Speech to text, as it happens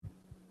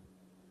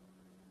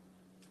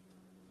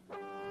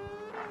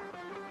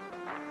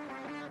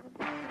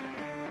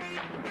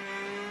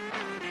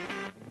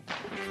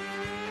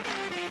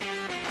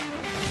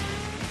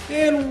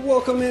And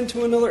welcome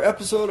into another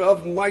episode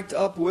of Mic'd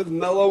Up with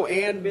Mello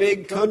and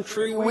Big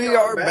Country. We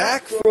are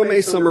back from a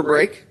summer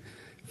break.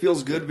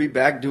 Feels good to be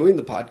back doing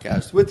the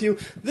podcast with you.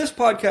 This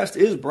podcast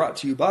is brought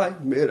to you by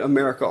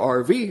Mid-America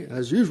RV,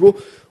 as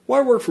usual.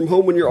 Why work from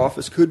home when your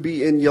office could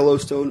be in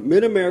Yellowstone?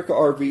 Mid-America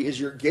RV is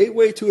your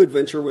gateway to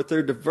adventure with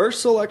their diverse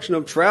selection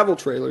of travel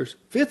trailers,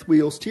 fifth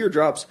wheels,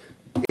 teardrops,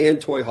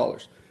 and toy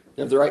haulers.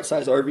 They have the right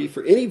size RV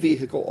for any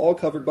vehicle, all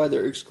covered by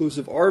their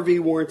exclusive RV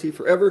warranty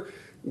forever.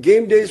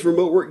 Game days,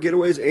 remote work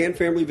getaways, and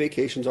family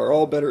vacations are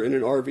all better in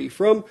an RV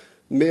from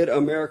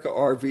Mid-America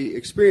RV.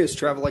 Experience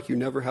travel like you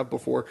never have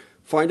before.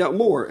 Find out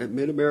more at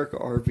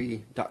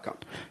midamericarv.com.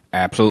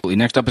 Absolutely.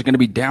 Next up is going to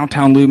be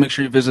Downtown Lube. Make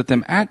sure you visit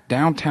them at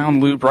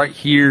Downtown Lube right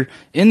here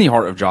in the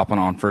heart of Joplin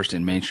on 1st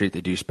and Main Street. They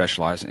do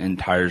specialize in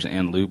tires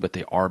and lube, but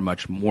they are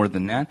much more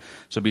than that.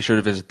 So be sure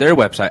to visit their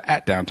website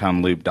at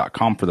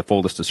downtownlube.com for the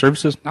full list of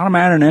services. Not a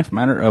matter of if, a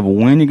matter of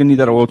when you're going to need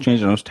that oil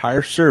change and those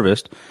tires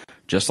serviced,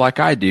 just like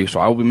I do. So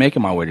I will be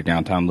making my way to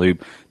Downtown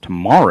Lube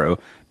tomorrow.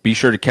 Be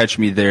sure to catch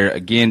me there.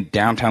 Again,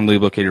 Downtown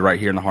Lube located right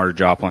here in the heart of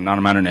Joplin. Not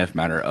a matter of if,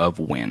 matter of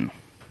when.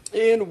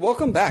 And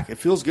welcome back. It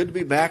feels good to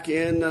be back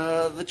in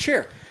the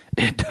chair.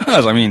 It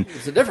does. I mean,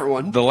 it's a different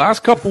one. The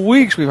last couple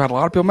weeks, we've had a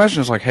lot of people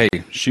mention it's like, hey,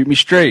 shoot me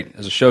straight.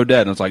 Is the show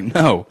dead? And it's like,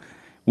 no,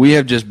 we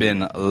have just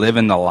been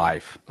living the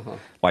life.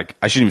 Like,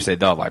 I shouldn't even say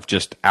the life,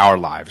 just our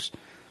lives.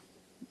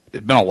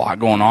 There's been a lot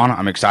going on.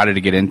 I'm excited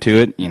to get into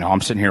it. You know,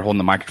 I'm sitting here holding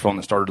the microphone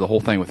that started the whole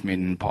thing with me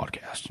in the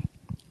podcast.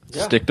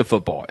 Yeah. Stick to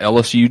football.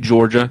 LSU,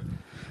 Georgia.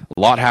 A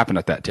lot happened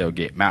at that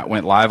tailgate. Matt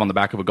went live on the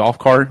back of a golf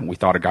cart. We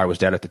thought a guy was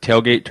dead at the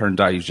tailgate. Turns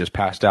out he was just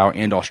passed out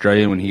in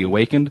Australia when he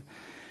awakened.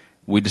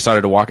 We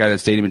decided to walk out of the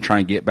stadium and try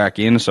and get back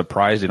in.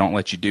 Surprised they don't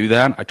let you do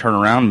that. I turn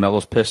around.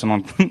 Mello's pissing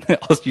on the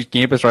LSU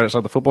campus right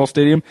outside the football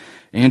stadium.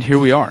 And here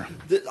we are.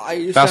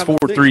 Fast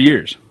forward 3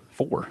 years.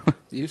 4.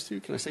 Used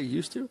to? Can I say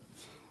used to?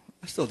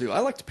 I still do. I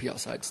like to pee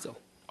outside still.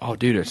 Oh,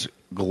 dude, it's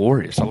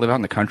glorious. I live out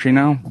in the country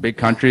now. Big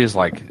country is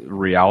like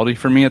reality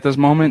for me at this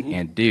moment.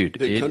 And, dude.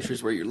 Big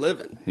country's where you're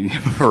living.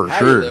 For How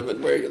sure. You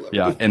living, where you living.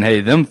 Yeah, and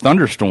hey, them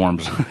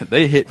thunderstorms,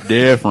 they hit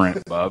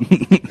different, bub.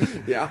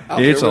 Yeah.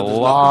 It's a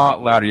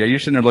lot louder. Yeah, you're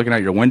sitting there looking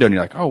out your window and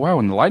you're like, oh, wow,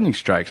 when the lightning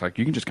strikes, like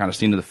you can just kind of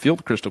see into the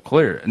field crystal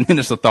clear. And then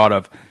it's the thought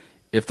of,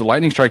 if the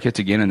lightning strike hits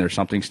again and there's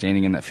something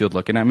standing in that field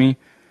looking at me,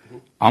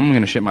 I'm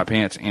going to shit my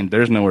pants, and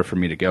there's nowhere for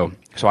me to go.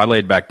 So I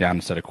laid back down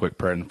and said a quick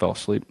prayer and fell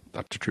asleep.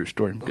 That's a true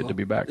story. Good to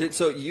be back.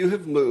 So you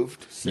have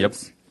moved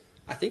since,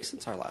 I think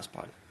since our last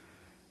pod.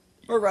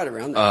 Or right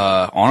around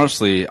there.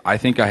 Honestly, I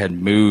think I had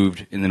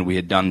moved, and then we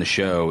had done the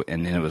show,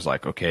 and then it was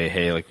like, okay,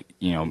 hey, like,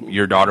 you know,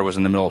 your daughter was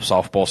in the middle of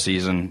softball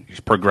season.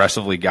 She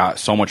progressively got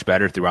so much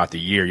better throughout the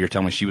year. You're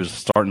telling me she was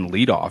starting to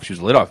lead off. She was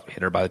a lead-off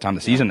hitter by the time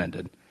the season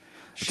ended.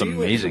 It's amazing.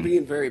 She went from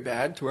being very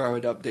bad to where I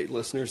would update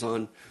listeners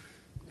on,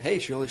 hey,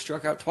 she only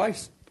struck out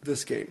twice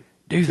this game.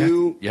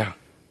 Dude, yeah.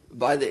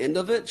 By the end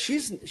of it,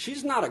 she's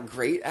not a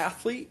great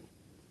athlete,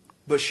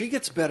 but she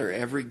gets better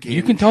every game.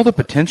 You can tell the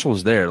potential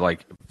is there.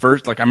 Like I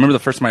remember the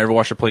first time I ever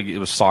watched her play, it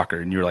was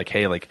soccer, and you were like,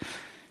 hey, like,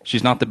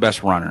 she's not the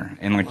best runner,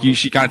 and like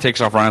she kind of takes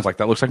off running. It's like,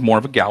 that looks like more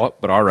of a gallop,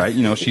 but all right,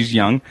 you know, she's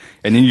young.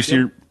 And then you see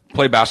her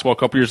play basketball a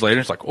couple years later.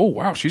 It's like, oh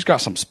wow, she's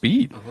got some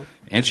speed,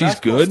 and she's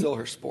good. Still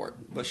her sport,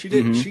 but she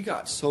did. She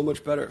got so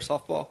much better at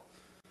softball.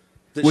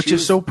 Which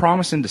is so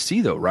promising to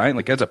see, though, right?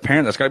 Like, as a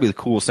parent, that's got to be the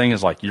coolest thing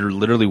is, like, you're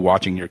literally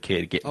watching your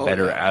kid get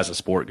better as the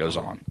sport goes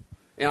on.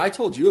 And I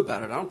told you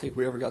about it. I don't think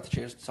we ever got the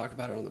chance to talk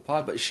about it on the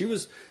pod, but she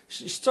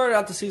started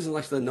out the season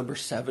like the number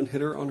 7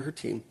 hitter on her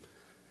team.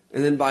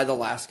 And then by the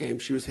last game,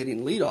 she was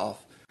hitting leadoff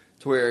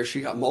to where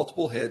she got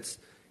multiple hits.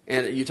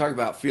 And you talk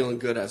about feeling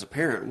good as a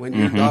parent when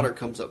your daughter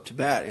comes up to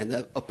bat and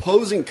the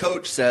opposing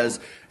coach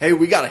says, hey,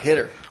 we got a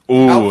hitter.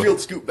 Ooh.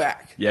 Outfield scoot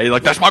back. Yeah, you're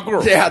like, that's my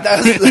girl. Yeah,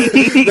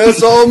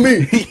 that's all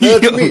me.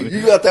 That's me.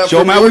 You got that. Show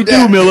them how we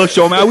do, Miller.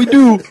 Show them how we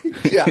do.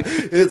 Yeah,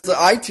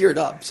 I teared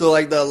up. So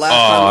like the last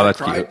time I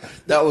cried,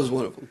 that was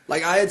one of them.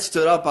 Like I had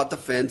stood up at the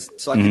fence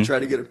so I could try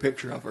to get a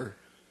picture of her.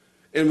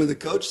 And when the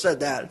coach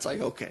said that, it's like,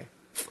 okay,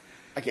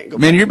 I can't go.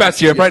 Man, you're about to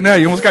tear up right now.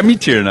 You almost got me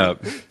tearing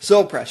up.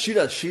 So impressed. She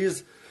does.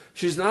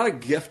 She's not a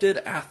gifted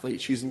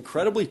athlete. She's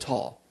incredibly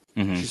tall.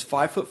 She's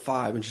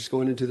 5'5", and she's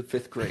going into the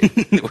 5th grade,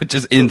 which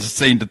is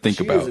insane to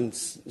think about.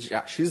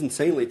 She's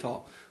insanely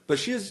tall, but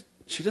she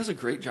does a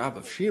great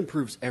job she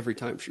improves every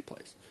time she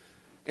plays.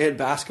 And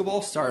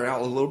basketball started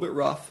out a little bit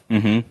rough.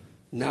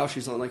 Now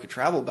she's on like a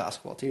travel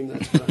basketball team.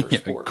 That's kind of her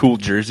sport. Cool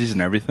jerseys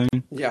and everything.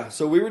 Yeah,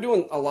 so we were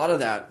doing a lot of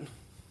that.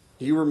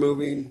 You were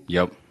moving.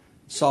 Yep.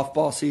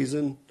 Softball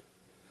season.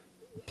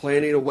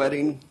 Planning a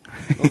wedding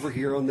over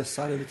here on this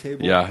side of the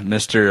table. Yeah,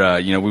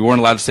 Mr. We weren't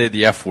allowed to say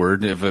the F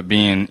word of it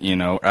being,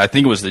 I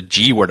think it was the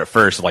G word at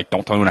first, like,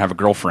 don't tell me when I have a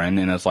girlfriend.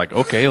 And it's like,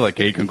 okay, like,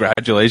 hey,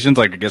 congratulations.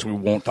 Like, I guess we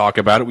won't talk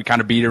about it. We kind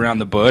of beat around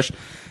the bush.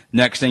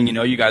 Next thing you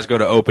know, you guys go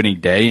to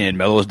opening day and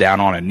Melo's down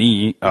on a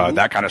knee.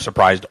 That kind of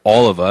surprised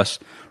all of us.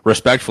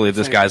 Respectfully, if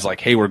this guy's like,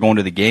 hey, we're going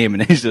to the game.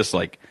 And he's just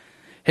like,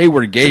 hey,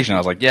 we're engaged. And I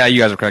was like, yeah, you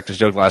guys have cracked this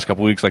joke the last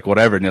couple of weeks, like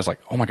whatever. And it's like,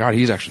 oh my God,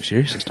 he's actually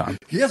serious this time.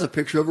 He has a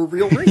picture of a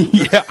real ring.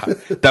 Yeah,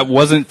 that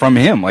wasn't from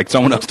him. Like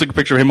someone else took a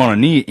picture of him on a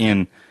knee.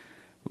 And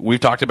we've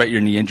talked about your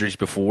knee injuries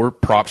before.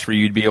 Props for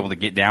you to be able to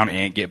get down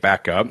and get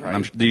back up.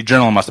 Right. The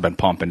adrenaline must have been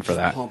pumping for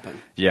that.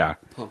 Pumping. Yeah.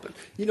 Pumping.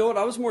 You know what?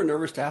 I was more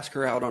nervous to ask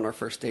her out on our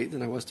first date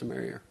than I was to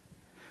marry her.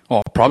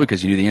 Well, probably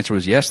because you knew the answer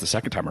was yes the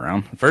second time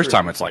around. The first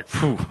time, it's like,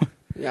 phew.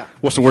 Yeah.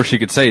 What's the worst she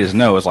could say is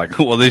no. It's like,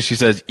 well, then she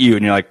says you,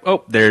 and you're like,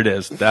 oh, there it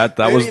is. That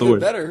was the word.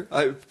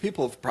 Better.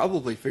 People have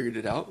probably figured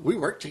it out. We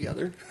work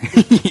together.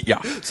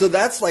 Yeah. So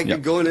that's like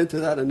Yep. going into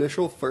that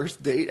initial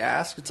first date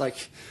ask. It's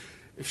like,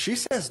 if she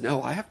says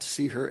no, I have to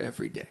see her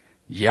every day.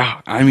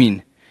 Yeah. I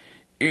mean,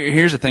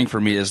 here's the thing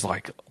for me is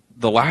like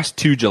the last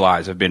 2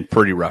 Julys have been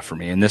pretty rough for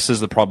me, and this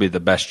is probably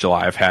the best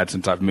July I've had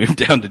since I've moved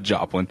down to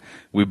Joplin.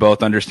 We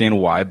both understand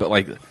why, but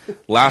like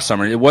last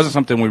summer, it wasn't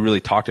something we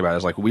really talked about.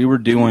 It's like we were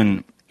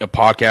doing a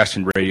podcast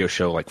and radio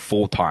show like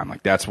full time.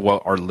 Like that's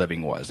what our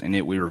living was. And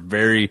we were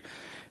very,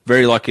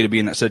 very lucky to be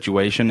in that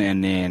situation.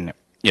 And then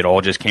it all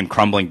just came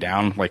crumbling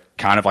down, like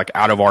kind of like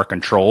out of our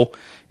control.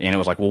 And it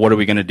was like, well, what are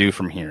we going to do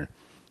from here?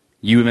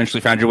 You eventually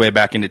found your way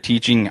back into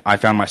teaching. I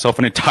found myself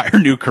an entire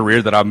new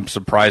career that I'm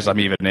surprised I'm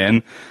even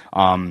in.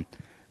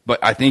 But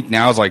I think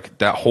now is like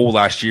that whole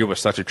last year was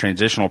such a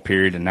transitional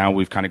period. And now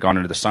we've kind of gone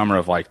into the summer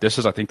of like, this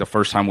is, I think, the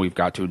first time we've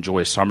got to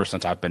enjoy summer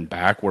since I've been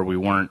back, where we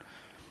weren't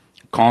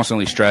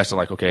constantly stressed,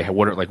 like, okay,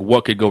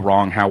 what could go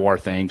wrong? How are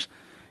things?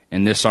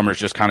 And this summer's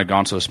just kind of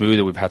gone so smooth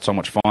that we've had so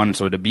much fun.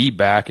 So to be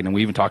back, and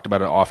we even talked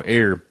about it off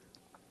air,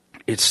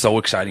 it's so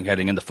exciting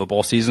heading into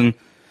football season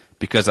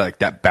because like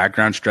that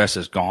background stress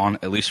is gone.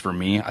 At least for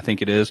me, I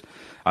think it is.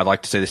 I'd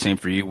like to say the same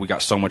for you. We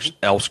got so much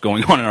else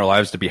going on in our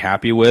lives to be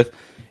happy with,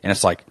 and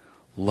it's like,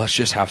 let's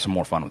just have some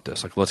more fun with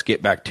this. Like, let's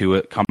get back to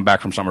it. Come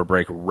back from summer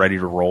break ready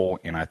to roll,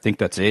 and I think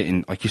that's it.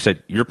 And like you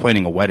said, you're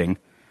planning a wedding.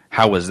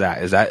 How was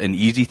that? Is that an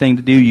easy thing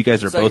to do? You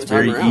guys are both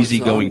very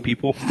easygoing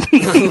people.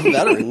 I'm a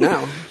veteran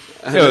now.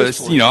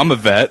 I'm a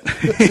vet.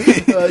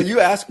 You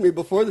asked me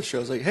before the show,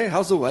 I was like, hey,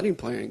 how's the wedding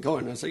planning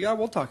going? I was like, yeah,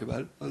 we'll talk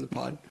about it on the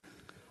pod.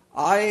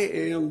 I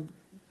am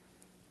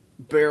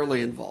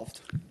barely involved.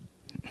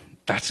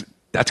 That's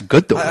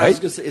good though, I right? was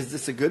going to say, is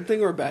this a good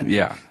thing or a bad thing?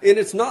 Yeah. And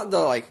it's not the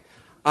like,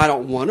 I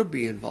don't want to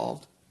be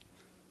involved.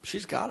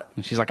 She's got it.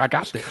 And she's like, I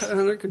got this. Got it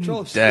under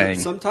control. Dang.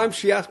 Sometimes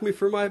she asks me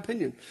for my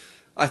opinion.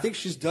 I think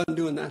she's done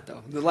doing that,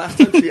 though. The last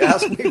time she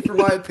asked me for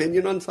my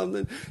opinion on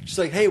something, she's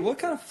like, hey, what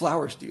kind of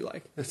flowers do you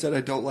like? I said,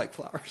 I don't like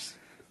flowers.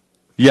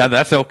 Yeah,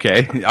 that's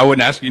okay. I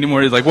wouldn't ask you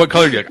anymore. He's like, what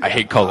color do you like? I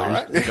hate colors. All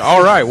right. Like,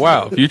 all right,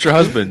 wow. Future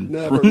husband.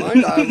 Never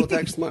mind. I will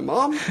text my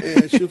mom.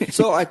 And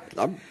so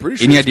I'm pretty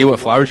sure. Any idea what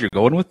flowers you're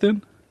going with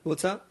then?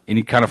 What's that?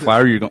 Any kind of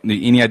flower you're going?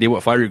 Any idea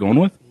what flower you're going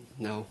with?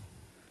 No.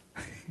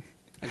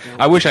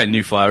 I wish I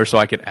knew flowers so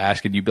I could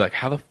ask, and you'd be like,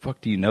 how the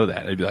fuck do you know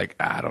that? I'd be like,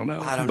 I don't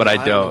know. I don't but know. I I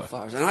don't don't. know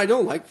flowers. And I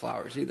don't like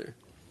flowers either.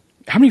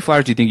 How many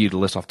flowers do you think you'd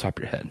list off the top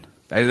of your head?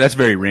 That's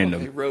very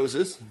random. Okay,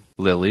 roses,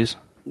 Lilies.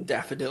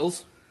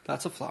 daffodils.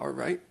 That's a flower,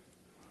 right?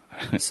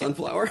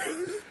 Sunflower.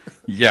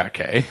 Yeah,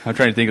 okay. I'm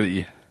trying to think of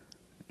the.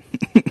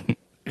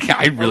 Yeah,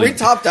 I Are really. we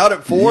topped out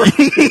at 4? I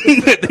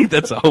think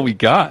that's all we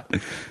got.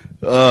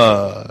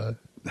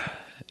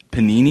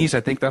 Paninis.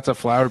 I think that's a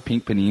flower.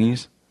 Pink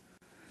paninis.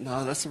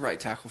 No, that's the right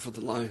tackle for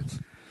the Lions.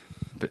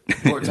 But,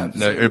 Or type of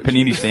no, or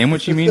panini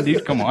sandwich, you mean,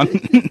 dude? Come on.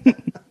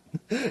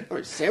 How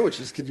many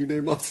sandwiches could you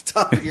name off the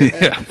top of your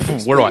head?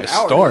 Yeah. Where do I An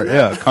hour start? doing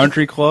that. Yeah,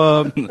 Country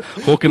Club,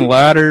 Hook and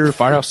Ladder,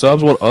 Firehouse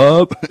Subs. What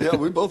up, Yeah,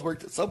 we both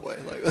worked at Subway.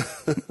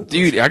 Like,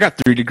 dude? I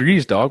got 3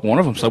 degrees, dog. One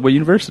of them, Subway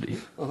University.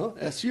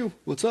 SU.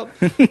 What's up?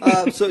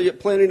 So you're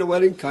planning a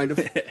wedding, kind of.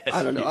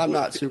 I don't know. I'm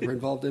not super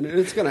involved in it.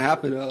 It's going to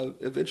happen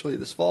eventually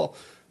this fall.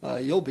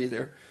 You'll be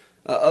there.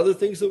 Other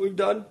things that we've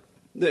done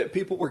that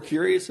people were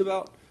curious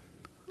about: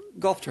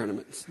 golf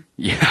tournaments.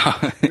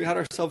 Yeah. We had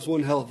ourselves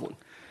one hell of one.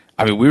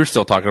 I mean, we were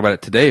still talking about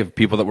it today of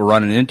people that we're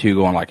running into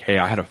going like, hey,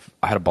 I had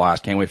a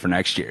blast. Can't wait for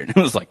next year. And it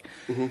was like,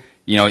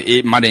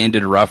 it might have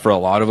ended rough for a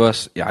lot of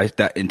us. Yeah,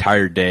 that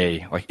entire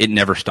day, like it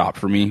never stopped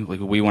for me. Like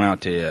we went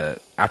out to,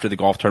 after the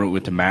golf tournament, we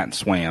went to Matt and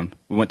swam.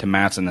 We went to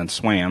Matt's and then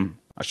swam.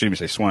 I shouldn't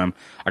even say swim.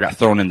 I got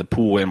thrown in the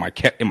pool in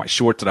my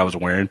shorts that I was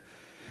wearing.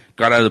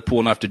 Got out of the pool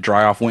enough to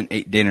dry off, went and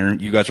ate dinner.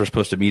 You guys were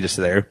supposed to meet us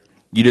there.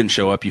 You didn't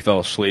show up. You fell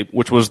asleep,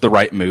 which was the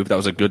right move. That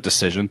was a good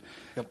decision.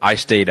 Yep. I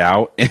stayed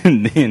out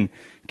and then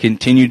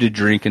continued to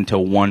drink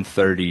until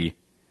 1:30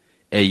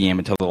 a.m.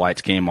 until the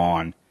lights came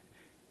on.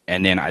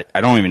 And then I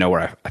don't even know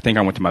where I think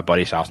I went to my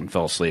buddy's house and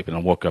fell asleep and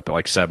then woke up at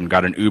like 7,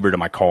 got an Uber to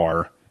my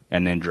car,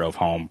 and then drove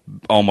home.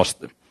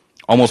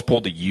 Almost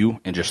pulled a U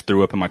and just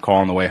threw up in my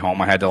car on the way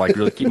home. I had to like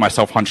really keep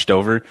myself hunched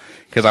over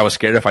because I was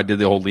scared if I did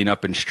the whole lean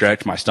up and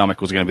stretch, my stomach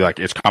was going to be like,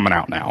 it's coming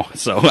out now.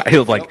 So I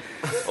was like,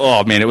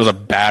 oh man, it was a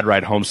bad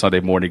ride home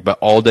Sunday morning, but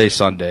all day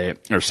Saturday,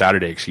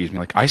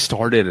 like I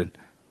started,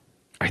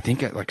 I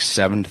think at like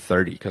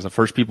 7:30 because the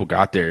first people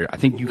got there. I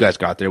think you guys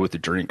got there with the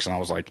drinks, and I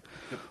was like,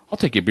 I'll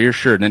take a beer,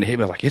 sure. And then it hit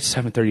me like, it's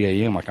 7:30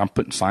 a.m. Like I'm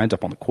putting signs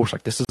up on the course,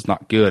 like this is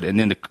not good. And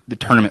then the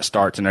tournament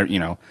starts, and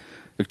the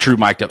true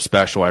mic'd up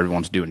special,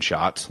 everyone's doing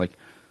shots. Like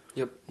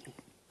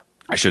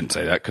I shouldn't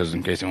say that because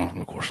in case anyone from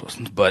the course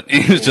listens, but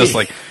it was just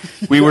like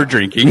we were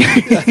drinking.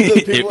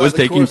 It was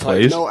taking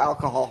place. No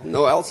alcohol,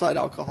 no outside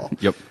alcohol.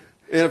 Yep.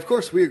 And of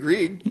course, we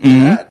agreed to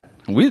Mm-hmm.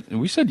 that.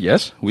 We said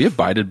yes. We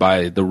abided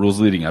by the rules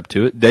leading up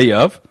to it. Day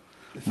of,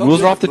 rules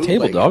good are off the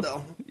table, bootlegging, dog.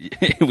 though.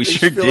 We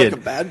sure feel did.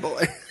 like a bad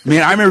boy.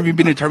 Man, I remember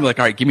being in term like,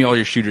 all right, give me all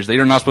your shooters. They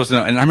are not supposed to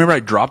know. And I remember I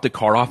dropped the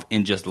car off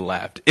and just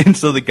left. And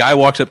so the guy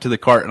walks up to the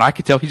cart, and I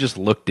could tell he just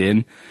looked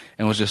in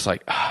and was just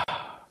like,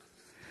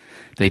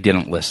 they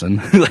didn't listen.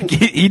 Like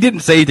he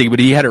didn't say anything, but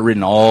he had it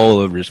written all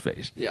over his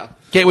face. Yeah.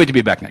 Can't wait to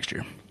be back next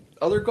year.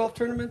 Other golf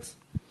tournaments?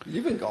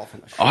 You've been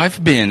golfing a shit.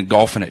 I've been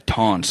golfing a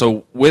ton.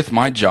 So with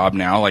my job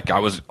now, like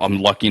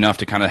I'm lucky enough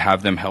to kind of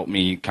have them help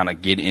me kind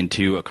of get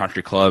into a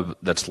country club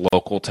that's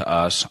local to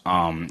us.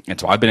 And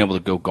so I've been able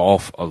to go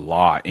golf a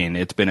lot, and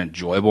it's been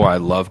enjoyable. I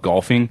love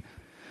golfing,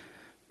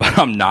 but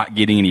I'm not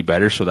getting any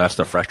better. So that's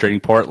the frustrating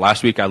part.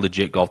 Last week I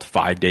legit golfed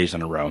 5 days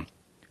in a row.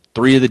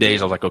 3 of the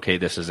days I was like, okay,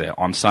 this is it.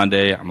 On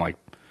Sunday, I'm like,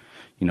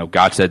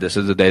 God said this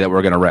is the day that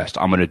we're going to rest.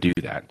 I'm going to do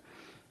that.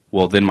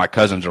 Well, then my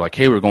cousins are like,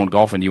 hey, we're going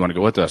golfing. Do you want to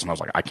go with us? And I was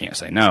like, I can't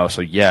say no.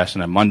 So, yes.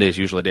 And then Monday is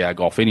usually the day I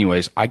golf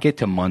anyways. I get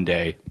to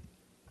Monday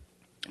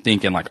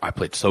thinking, like, I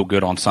played so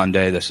good on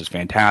Sunday. This is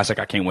fantastic.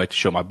 I can't wait to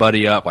show my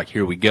buddy up. Like,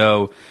 here we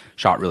go.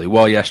 Shot really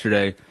well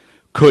yesterday.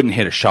 Couldn't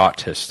hit a shot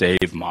to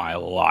save my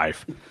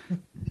life.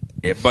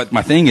 But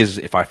my thing is,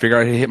 if I figure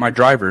out how to hit my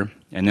driver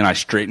and then I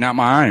straighten out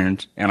my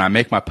irons and I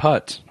make my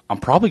putts, I'm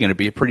probably going to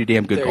be a pretty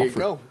damn good golfer. There you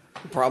go.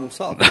 Problem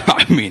solved.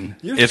 I mean,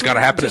 it's got to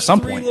happen at some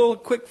point. 3 little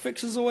quick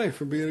fixes away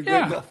from being a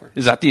great golfer.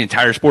 Is that the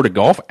entire sport of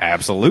golf?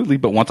 Absolutely.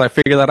 But once I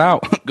figure that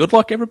out, good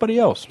luck everybody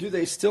else. Do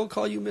they still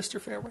call you Mr.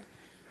 Fairway?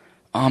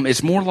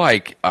 It's more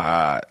like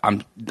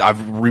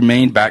I've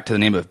remained back to the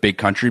name of Big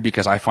Country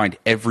because I find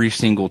every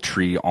single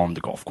tree on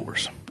the golf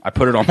course. I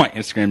put it on my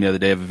Instagram the other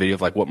day of a video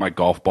of like what my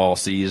golf ball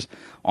sees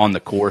on the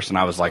course, and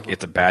I was like,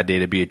 it's a bad day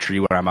to be a tree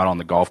when I'm out on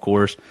the golf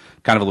course.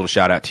 Kind of a little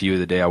shout out to you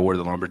the day I wore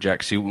the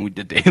lumberjack suit when we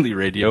did daily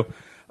radio.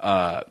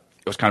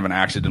 It was kind of an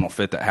accidental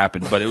fit that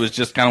happened, but it was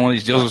just kind of one of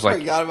these deals. It was like, I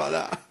forgot about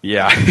that.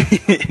 Yeah,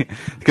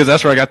 because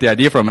that's where I got the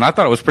idea from, and I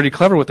thought it was pretty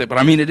clever with it. But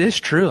I mean, it is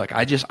true. Like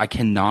I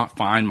cannot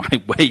find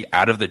my way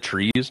out of the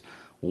trees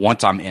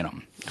once I'm in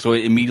them. So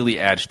it immediately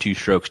adds 2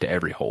 strokes to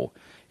every hole.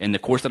 And the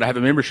course that I have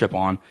a membership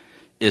on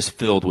is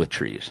filled with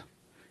trees.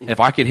 If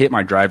I could hit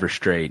my driver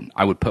straight,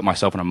 I would put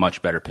myself in a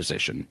much better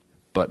position.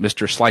 But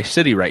Mr. Slice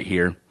City right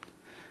here,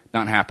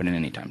 not happening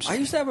anytime soon. I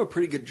used to have a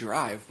pretty good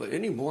drive, but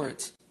anymore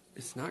it's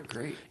not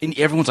great. And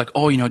everyone's like,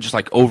 oh, just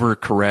like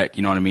overcorrect,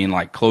 you know what I mean?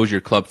 Like close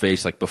your club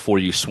face like before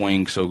you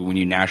swing, so when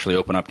you naturally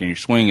open up in your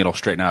swing, it'll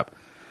straighten up.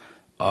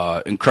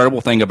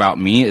 Incredible thing about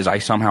me is I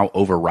somehow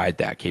override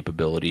that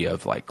capability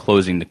of like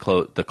closing the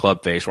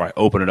club face where I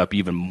open it up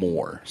even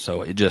more.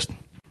 So it just,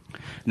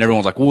 and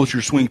everyone's like, well, what's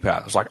your swing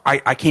path? It's like,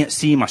 I can't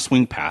see my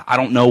swing path. I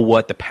don't know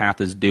what the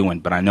path is doing,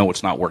 but I know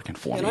it's not working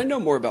for me. And I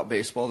know more about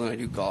baseball than I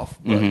do golf,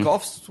 but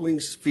golf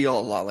swings feel a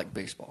lot like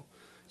baseball.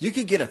 You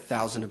could get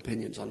 1,000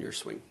 opinions on your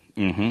swing.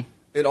 Mm-hmm.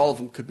 And all of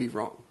them could be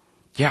wrong.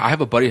 Yeah, I have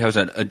a buddy who has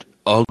an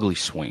ugly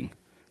swing.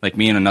 Like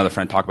me and another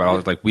friend talk about it. I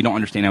was like, we don't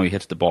understand how he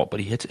hits the ball, but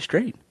he hits it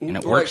straight, and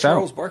it works like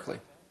Charles out. Barkley.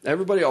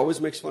 Everybody always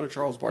makes fun of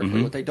Charles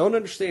Barkley. What they don't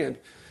understand,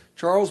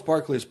 Charles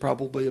Barkley is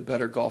probably a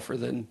better golfer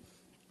than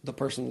the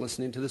person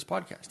listening to this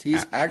podcast.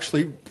 He's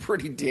actually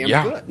pretty damn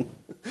good.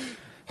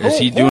 Is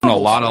he doing a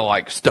lot of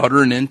like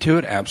stuttering into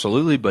it?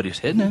 Absolutely, but he's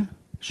hitting it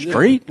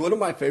straight. One of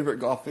my favorite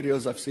golf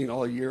videos I've seen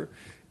all year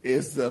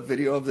is the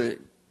video of the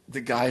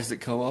guys that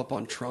come up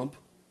on Trump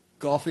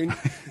golfing,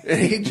 and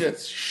he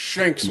just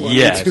shanks one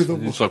into the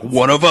wall. It's like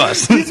one of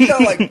us. He's got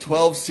like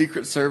 12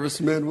 Secret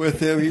Service men with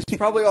him. He's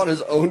probably on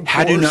his own course.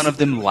 How do none of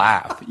them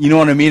laugh? You know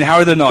what I mean? How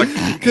are they not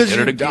like, because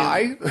you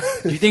die?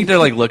 Do you think they're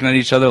like looking at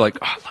each other like,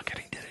 oh, look at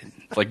he did it.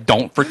 It's like,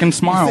 don't freaking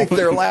smile. I think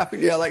they're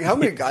laughing. Yeah, like how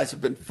many guys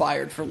have been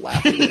fired from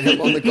laughing at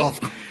him on the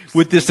golf course?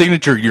 With this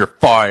signature, you're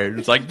fired.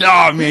 It's like,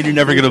 oh man, you're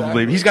never going to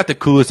believe it. He's got the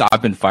coolest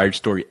I've been fired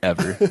story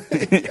ever. You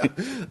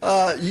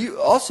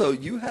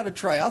had a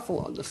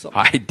triathlon this summer.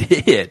 I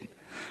did.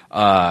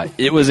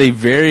 It was a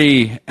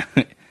very,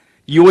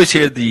 you always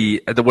hear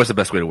what's the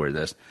best way to word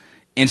this?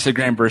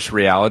 Instagram versus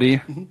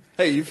reality.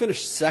 Hey, you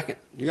finished second.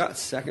 You got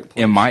second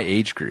place. In my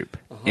age group,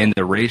 in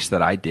the race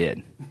that I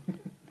did.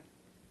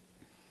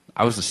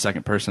 I was the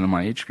second person in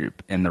my age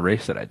group in the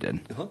race that I did.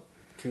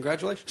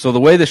 Congratulations. So the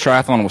way this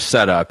triathlon was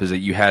set up is that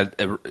you had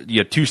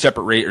 3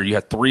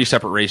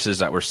 separate races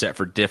that were set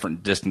for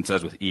different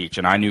distances with each.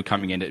 And I knew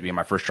coming into it being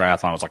my first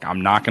triathlon, I was like, I'm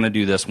not going to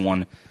do this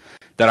one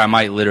that I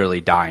might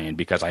literally die in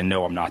because I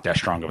know I'm not that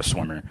strong of a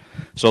swimmer.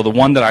 So the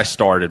one that I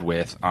started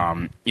with,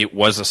 it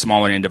was a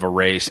smaller end of a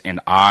race,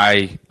 and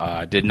I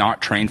did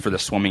not train for the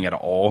swimming at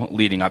all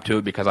leading up to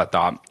it because I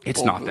thought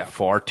it's not that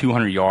far,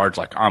 200 yards,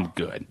 like I'm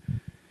good.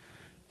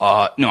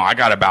 No, I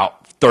got about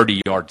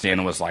 30 yards in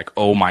and was like,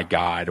 oh my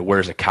God,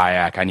 where's a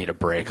kayak? I need a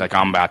break. Like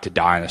I'm about to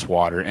die in this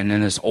water. And then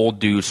this old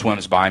dude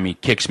swims by me,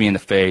 kicks me in the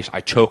face.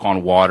 I choke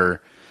on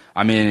water.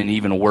 I'm in an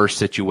even worse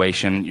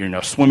situation.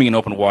 Swimming in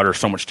open water is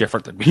so much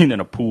different than being in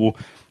a pool.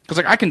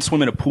 Because, like, I can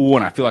swim in a pool,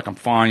 and I feel like I'm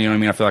fine, you know what I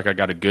mean? I feel like I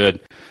got a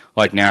good,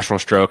 like, natural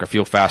stroke. I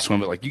feel fast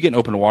swim. But, like, you get in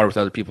open water with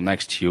other people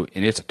next to you,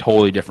 and it's a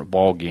totally different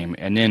ball game.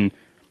 And then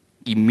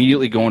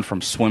immediately going from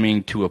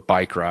swimming to a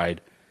bike ride,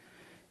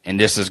 and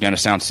this is going to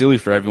sound silly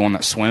for everyone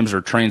that swims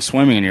or trains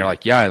swimming, and you're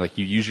like, yeah, like,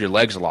 you use your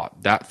legs a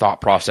lot. That thought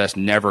process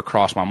never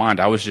crossed my mind.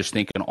 I was just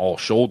thinking all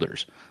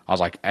shoulders. I was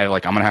like, I'm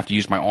going to have to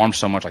use my arms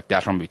so much, like,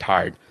 that's when I'm going to be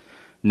tired.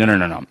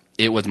 No.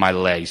 It was my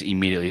legs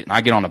immediately. And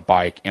I get on the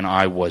bike, and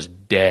I was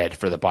dead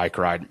for the bike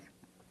ride.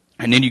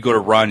 And then you go to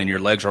run, and your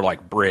legs are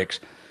like bricks.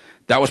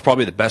 That was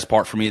probably the best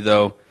part for me,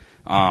 though.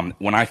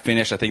 When I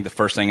finished, I think the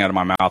first thing out of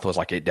my mouth was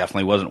like, it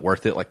definitely wasn't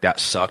worth it. Like,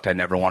 that sucked. I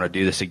never want to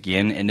do this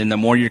again. And then the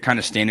more you're kind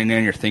of standing there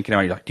and you're thinking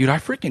about it, you're like, dude, I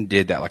freaking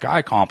did that. Like, I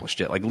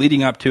accomplished it. Like,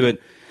 leading up to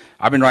it,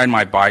 I've been riding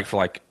my bike for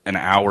like an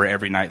hour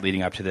every night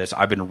leading up to this.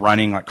 I've been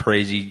running like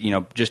crazy, you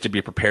know, just to be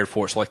prepared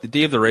for it. So, like, the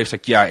day of the race,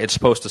 like, yeah, it's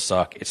supposed to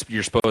suck.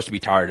 You're supposed to be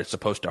tired. It's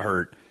supposed to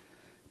hurt.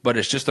 But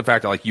it's just the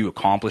fact that, like, you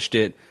accomplished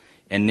it.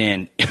 And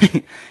then,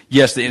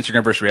 yes, the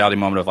Instagram versus reality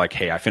moment of, like,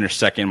 hey, I finished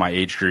second in my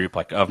age group,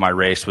 like, of my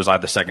race. Was I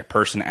the second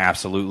person?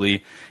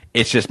 Absolutely.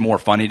 It's just more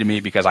funny to me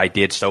because I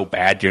did so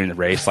bad during the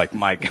race. Like,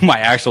 my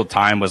actual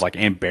time was, like,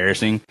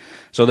 embarrassing.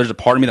 So there's a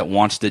part of me that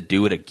wants to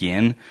do it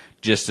again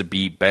just to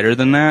be better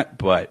than that.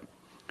 But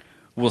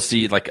we'll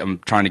see. Like, I'm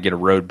trying to get a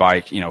road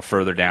bike, you know,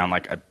 further down.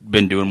 Like, I've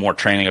been doing more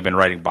training. I've been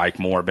riding bike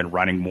more. I've been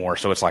running more.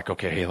 So it's like,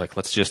 okay, like,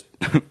 let's just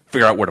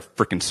figure out where to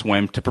freaking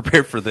swim to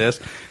prepare for this.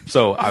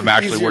 So I'm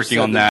actually working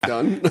on that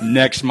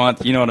next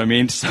month. You know what I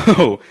mean?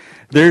 So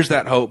there's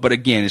that hope. But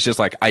again, it's just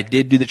like, I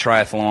did do the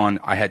triathlon.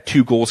 I had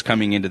 2 goals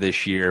coming into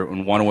this year,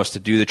 and one was to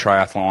do the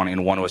triathlon,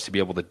 and one was to be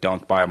able to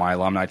dunk by my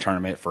alumni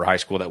tournament for high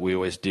school that we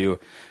always do.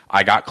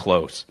 I got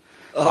close.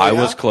 Oh, I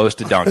was close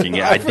to dunking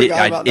it.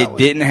 It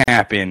didn't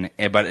happen,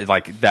 but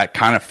like, that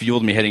kind of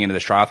fueled me heading into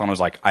this triathlon. I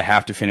was like, I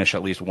have to finish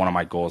at least one of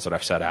my goals that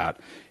I've set out.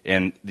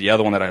 And the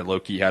other one that I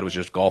low-key had was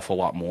just golf a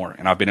lot more,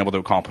 and I've been able to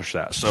accomplish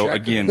that. So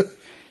again,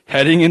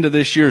 heading into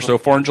this year so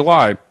far in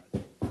July,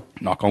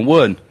 knock on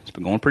wood, it's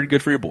been going pretty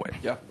good for your boy.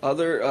 Yeah.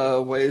 Other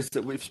ways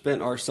that we've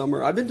spent our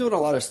summer, I've been doing a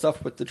lot of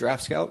stuff with the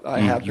Draft Scout. I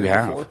have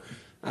before.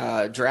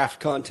 Draft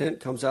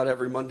content comes out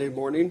every Monday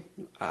morning.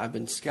 I've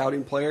been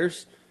scouting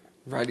players.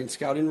 Writing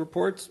scouting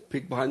reports,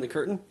 peek behind the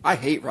curtain. I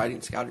hate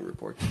writing scouting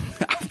reports.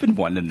 I've been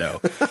wanting to know.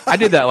 I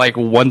did that like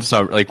one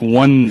summer, like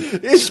one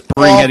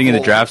spring heading into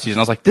draft season.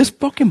 I was like, this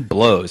fucking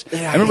blows.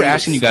 Yeah, I remember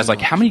asking you guys,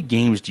 like, how many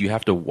games do you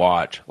have to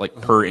watch, like,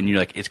 per? And you're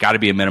like, it's got to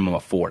be a minimum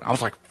of 4. And I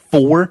was like,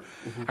 4?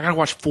 Mm-hmm. I got to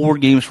watch 4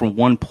 games from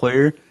one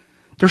player?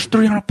 There's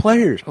 300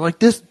 players. I'm like,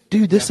 this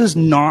is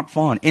not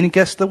fun. And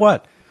guess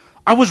what?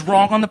 I was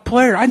wrong on the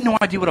player. I had no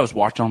idea what I was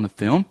watching on the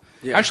film.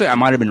 Yeah. Actually, I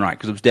might have been right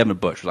because it was Devin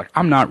Bush. I was like,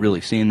 I'm not really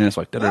seeing this.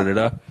 Like,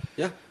 da-da-da-da.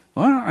 Yeah.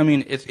 Well, I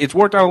mean, it's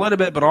worked out a little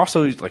bit, but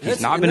also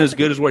he's not been as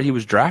good as what he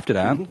was drafted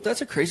at.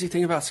 That's a crazy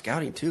thing about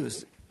scouting, too,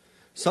 is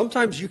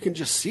sometimes you can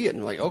just see it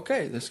and like,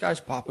 okay, this guy's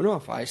popping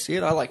off. I see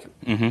it. I like him.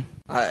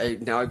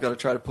 Mm-hmm. Now I've got to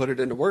try to put it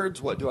into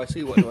words. What do I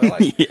see? What do I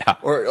like? Yeah.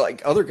 Or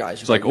like other guys.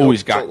 It's like, oh,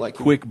 he's got like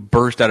quick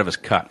burst out of his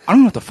cut. I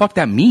don't know what the fuck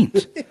that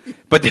means.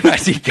 But then I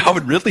see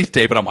Calvin Ridley's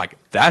tape and I'm like,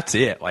 that's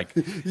it. Like,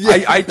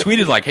 yeah. I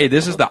tweeted like, hey,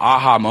 this is the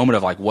aha moment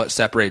of like what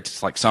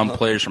separates like some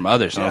players from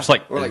others. And I was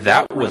like,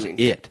 that was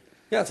it.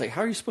 Yeah, it's like,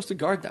 how are you supposed to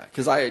guard that?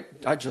 Because I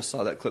just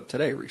saw that clip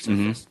today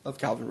recently of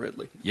Calvin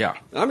Ridley. Yeah,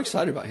 and I'm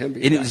excited about him.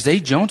 And Zay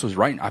Jones was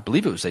right. I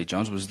believe it was Zay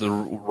Jones was the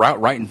route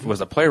right was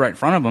the play right in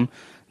front of him.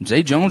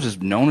 Zay Jones is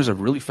known as a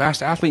really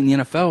fast athlete in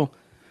the NFL,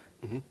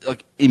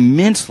 like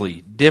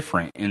immensely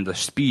different in the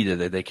speed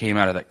that they came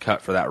out of that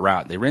cut for that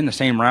route. They ran the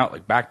same route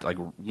like back to like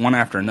one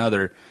after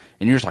another,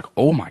 and you're just like,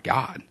 oh my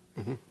god,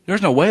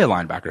 there's no way a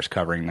linebacker's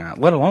covering that,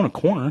 let alone a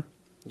corner.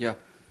 Yeah,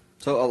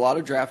 so a lot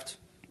of draft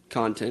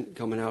content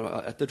coming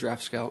out at the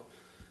Draft Scout,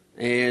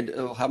 and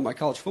I'll have my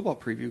college football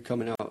preview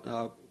coming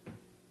out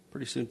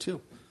pretty soon too.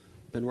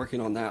 Been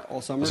working on that all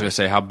summer. I was gonna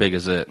say, how big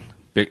is it?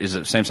 Is it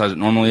the same size it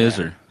normally is,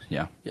 or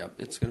yeah? Yeah,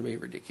 it's gonna be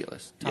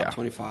ridiculous. Top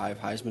 25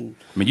 Heisman.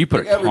 I mean, you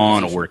put a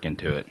ton of work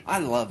into it. I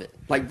love it.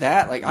 Like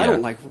that. Like I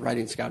don't like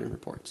writing scouting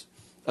reports.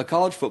 A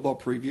college football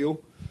preview,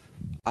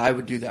 I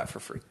would do that for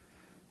free.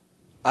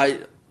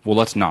 Well,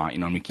 let's not. You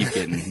know, we keep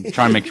getting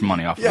trying to make your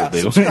money off of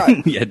it, boo.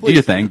 Yeah, please. do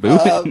your thing, boo.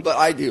 But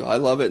I do. I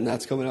love it, and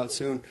that's coming out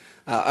soon.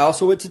 I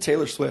also went to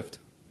Taylor Swift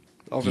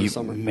over the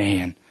summer.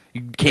 Man,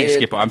 you can't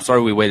skip. I'm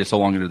sorry we waited so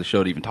long into the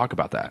show to even talk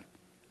about that.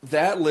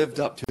 That lived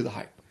up to the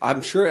hype.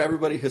 I'm sure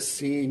everybody has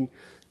seen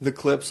the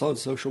clips on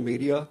social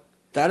media.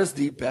 That is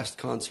the best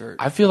concert.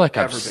 I feel like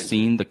I've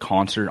seen the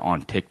concert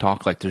on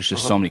TikTok. Like, there's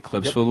just so many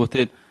clips filled with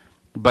it.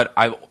 But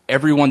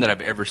everyone that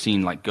I've ever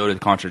seen like go to the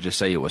concert just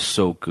say it was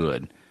so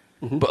good.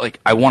 But like,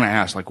 I want to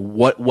ask, like,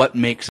 what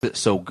makes it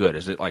so good?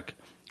 Is it like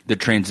the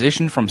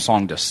transition from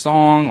song to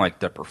song, like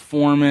the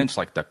performance,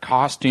 like the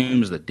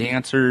costumes, the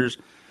dancers,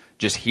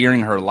 just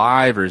hearing her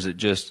live, or is it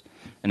just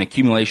an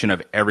accumulation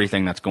of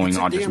everything that's going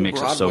on just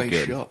makes it so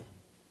good? Show.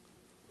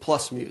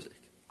 Plus music.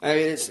 I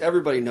mean,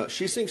 everybody knows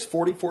she sings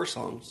 44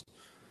 songs.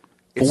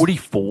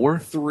 44?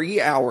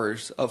 3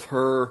 hours of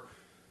her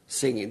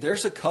singing.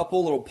 There's a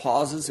couple little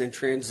pauses and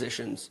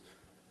transitions,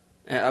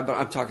 but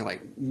I'm talking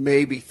like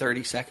maybe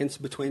 30 seconds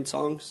between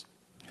songs,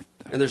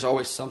 and there's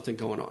always something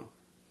going on.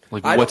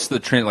 Like, what's the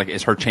trend? Like,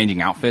 is her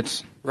changing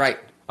outfits? Right.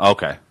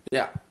 Okay.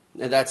 Yeah.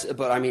 And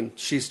but I mean,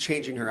 she's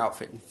changing her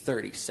outfit in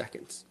 30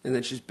 seconds, and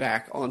then she's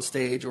back on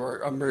stage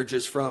or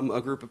emerges from a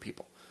group of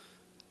people.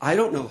 I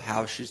don't know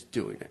how she's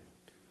doing it.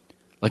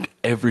 Like,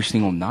 every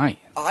single night.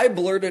 I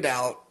blurted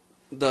out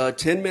the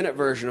 10-minute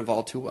version of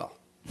All Too Well,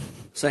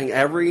 sang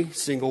every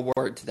single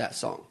word to that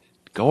song.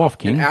 Go off,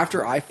 King. And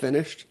after I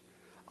finished,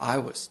 I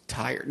was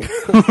tired.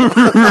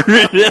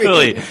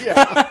 Really?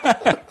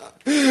 Yeah.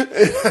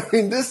 I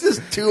mean, this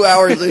is 2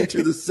 hours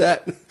into the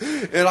set,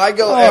 and I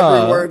go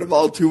every word of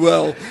All Too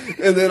Well,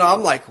 and then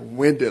I'm like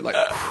winded, like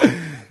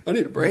I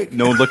need a break.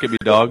 No one look at me,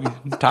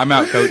 dog. Time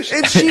out, coach.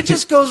 And she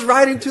just goes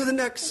right into the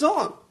next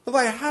song. I'm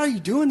like, how are you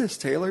doing this,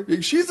 Taylor?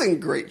 She's in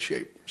great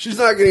shape. She's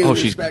not getting any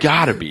she's respect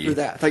gotta be for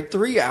that. Like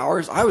 3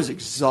 hours, I was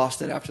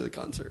exhausted after the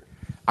concert.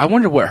 I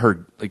wonder what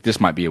her, like, this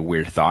might be a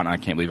weird thought, and I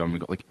can't believe I'm going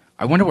to go, like,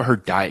 I wonder what her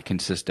diet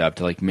consists of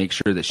to, like, make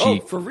sure that she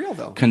for real,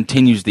 though.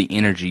 continues the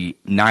energy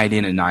night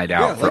in and night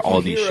out for like all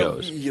you these hear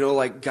shows. of,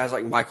 like guys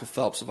like Michael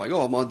Phelps, of like,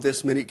 I'm on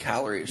this many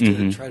calories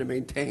to try to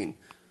maintain.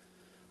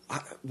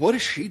 What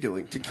is she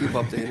doing to keep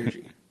up the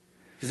energy?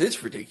 Because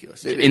it's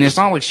ridiculous. And it's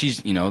not like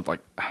she's,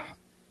 like,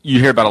 you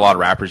hear about a lot of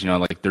rappers,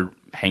 like, they're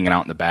hanging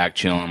out in the back,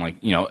 chilling, like,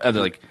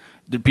 other, like,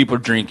 the people are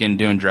drinking,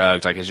 doing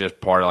drugs, like, it's just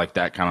part of, like,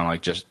 that kind of,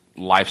 like, just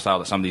lifestyle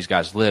that some of these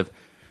guys live.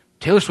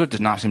 Taylor Swift does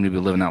not seem to be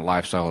living that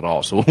lifestyle at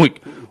all. So,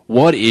 like,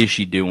 what is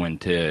she doing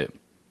to,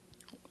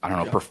 I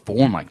don't know,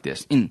 perform like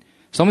this? In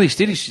some of these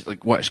cities,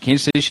 like, what,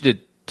 Kansas City, she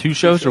did 2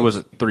 shows, or was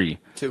it 3?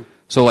 2.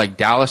 So, like,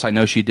 Dallas, I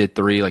know she did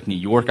 3. Like, New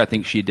York, I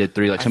think she did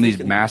 3. Like, some of these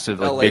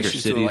massive, like, LA, bigger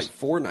she's cities. doing, like,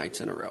 4 nights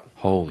in a row.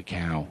 Holy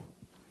cow.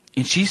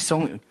 And she's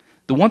so,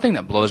 the one thing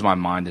that blows my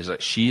mind is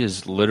that she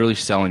is literally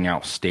selling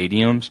out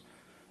stadiums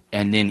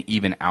and then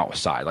even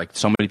outside. Like,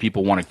 so many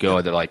people want to go,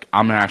 they're like,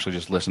 I'm going to actually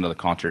just listen to the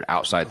concert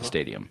outside the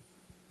stadium.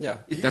 Yeah.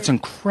 That's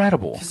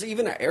incredible. Because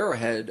even at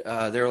Arrowhead,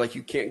 they're like,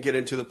 you can't get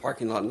into the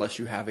parking lot unless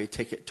you have a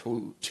ticket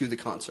to the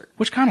concert.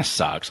 Which kind of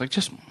sucks. Like,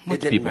 just let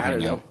the people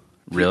hang out.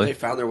 Really? They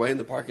found their way in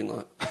the parking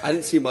lot. I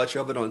didn't see much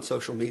of it on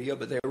social media,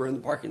 but they were in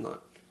the parking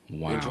lot.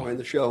 Wow. Enjoying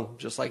the show,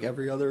 just like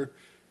every other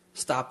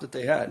stop that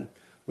they had,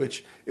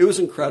 which it was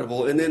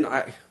incredible. And then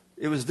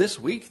it was this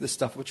week, the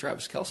stuff with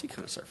Travis Kelce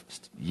kind of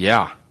surfaced.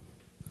 Yeah.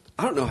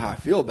 I don't know how I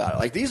feel about it.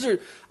 Like,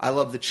 I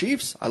love the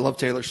Chiefs. I love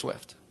Taylor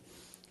Swift.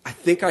 I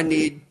think I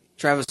need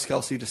Travis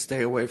Kelce to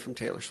stay away from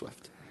Taylor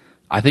Swift.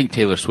 I think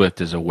Taylor Swift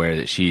is aware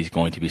that she's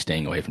going to be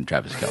staying away from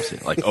Travis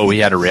Kelce. Like, we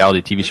had a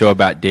reality TV show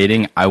about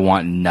dating. I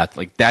want nothing.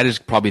 Like, that is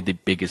probably the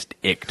biggest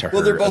ick to her.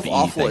 Well, they're both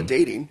awful at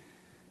dating,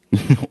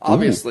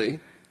 obviously.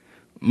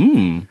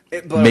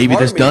 But maybe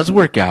this does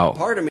work out.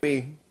 Part of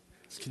me,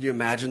 can you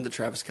imagine the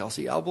Travis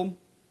Kelce album?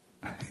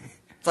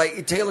 It's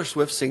like Taylor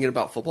Swift singing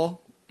about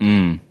football.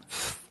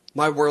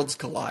 My worlds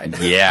collide.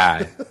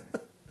 Yeah.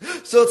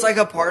 So it's like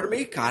a part of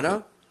me kind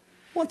of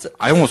wants it.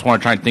 I almost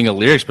want to try and think of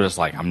lyrics, but it's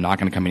like, I'm not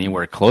going to come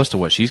anywhere close to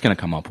what she's going to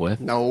come up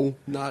with. No,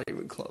 not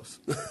even close.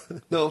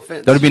 No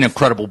offense. That would be an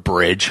incredible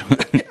bridge.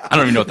 I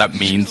don't even know what that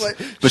means.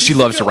 But she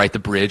loves to write the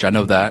bridge. I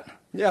know that.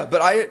 Yeah,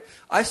 but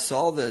I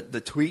saw the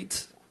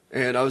tweets,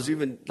 and I was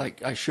even,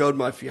 like, I showed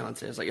my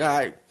fiance. I was like,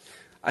 I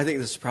think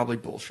this is probably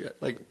bullshit.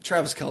 Like,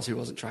 Travis Kelce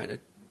wasn't trying to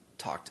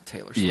talk to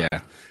Taylor Swift.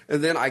 Yeah.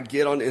 And then I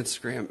get on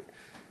Instagram,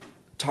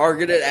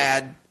 targeted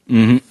ad,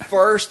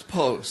 first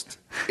post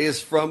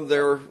is from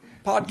their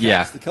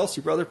podcast, the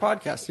Kelce Brother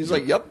podcast. He's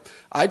like, yep,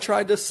 I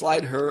tried to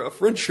slide her a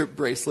friendship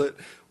bracelet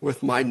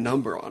with my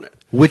number on it.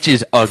 Which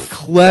is a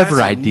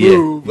clever idea.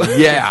 Move.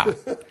 Yeah.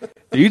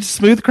 Dude's a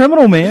smooth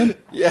criminal, man.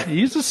 Yeah.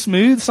 He's a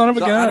smooth son of a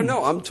gun. I don't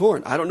know. I'm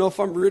torn. I don't know if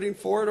I'm rooting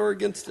for it or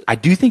against it. I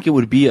do think it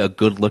would be a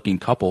good-looking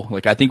couple.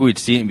 Like, I think we'd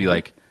see it and be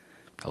like,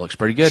 that looks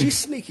pretty good. She's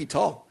sneaky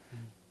tall.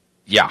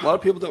 Yeah. A lot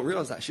of people don't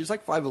realize that. She's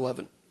like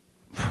 5'11".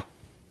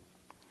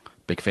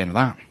 Big fan of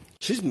that.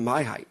 She's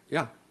my height,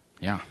 yeah.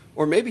 Yeah.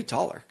 Or maybe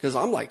taller, because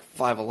I'm like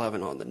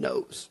 5'11" on the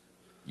nose.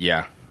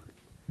 Yeah.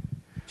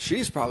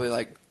 She's probably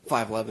like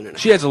 5'11" and a half.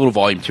 She has a little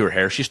volume to her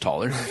hair. She's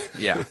taller.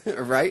 Yeah.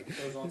 Right?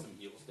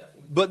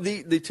 But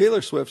the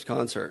Taylor Swift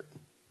concert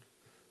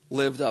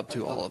lived up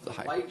to all of the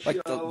hype.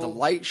 Like the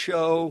light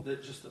show,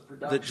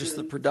 just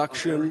the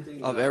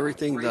production of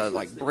everything, the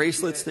like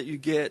bracelets that you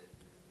get,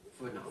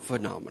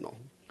 phenomenal.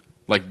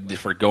 Like,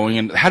 for going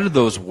in, how did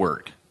those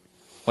work?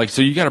 Like,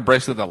 so you got a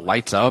bracelet that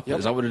lights up,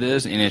 Is that what it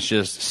is? And it's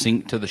just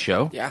synced to the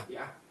show? Yeah.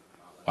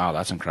 Wow,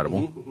 that's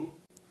incredible.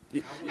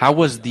 How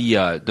was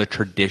the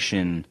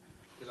tradition?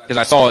 Because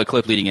I saw a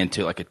clip leading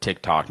into, like, a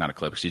TikTok, not a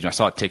clip, excuse me. I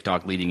saw a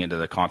TikTok leading into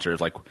the concert.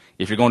 Like,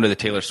 if you're going to the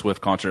Taylor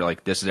Swift concert,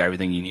 like, this is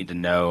everything you need to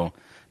know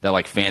that,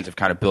 like, fans have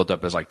kind of built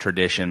up as, like,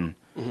 tradition.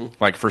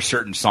 Like, for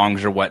certain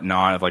songs or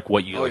whatnot, of, like,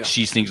 what you,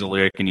 she sings a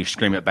lyric and you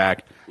scream it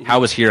back. How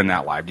was hearing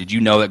that live? Did you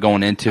know that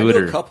going into it? I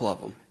knew a couple of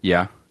them.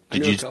 Yeah.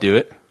 Did you just do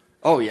it?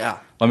 Oh, yeah.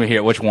 Let me hear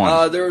it. Which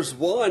one? There's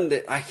one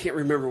that I can't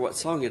remember what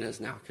song it is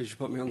now because you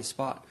put me on the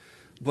spot.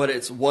 But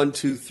it's 1,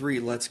 2, 3,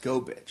 let's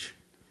go, bitch.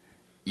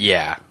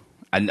 Yeah.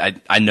 I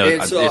know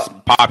And so, it's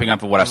popping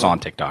up of what I saw on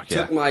TikTok.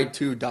 Yeah. Took my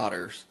 2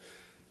 daughters,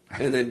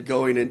 and then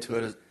going into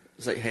it,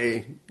 it's like,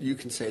 hey, you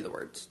can say the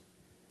words.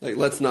 Like,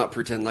 let's not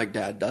pretend like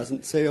Dad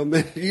doesn't say them.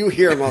 You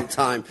hear them all the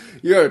time.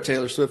 You're at a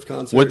Taylor Swift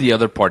concert. What'd the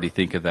other party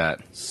think of that?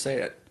 Say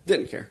it.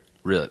 Didn't care.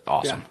 Really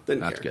awesome. Yeah,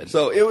 didn't That's care. good.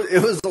 So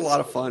it was a lot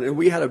of fun, and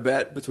we had a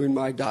bet between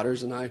my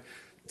daughters and I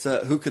to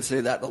who could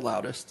say that the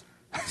loudest.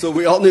 So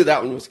we all knew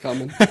that one was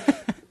coming.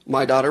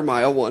 My daughter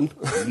Maya won.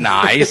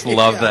 Nice,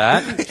 love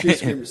that. She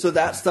screamed. So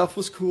that stuff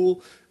was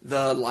cool.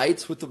 The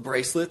lights with the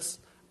bracelets.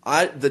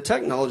 The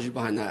technology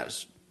behind that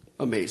is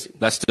amazing.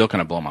 That's still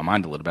kind of blowing my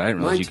mind a little bit. I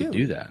didn't realize you could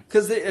do that.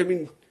 Because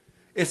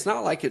it's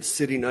not like it's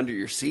sitting under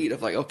your seat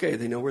of like, okay,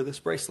 they know where this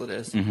bracelet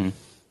is. Mm-hmm.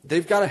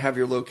 They've got to have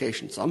your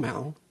location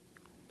somehow.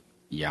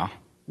 Yeah.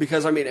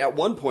 Because at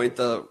one point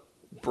the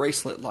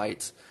bracelet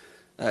lights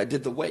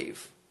did the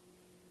wave.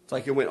 It's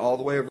like it went all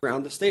the way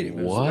around the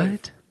stadium.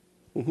 What?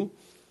 Mm-hmm.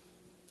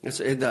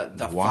 And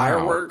the Wow.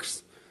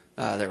 fireworks.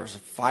 There was a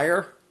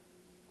fire,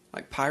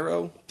 like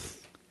pyro.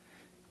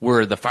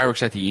 Were the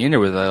fireworks at the end, or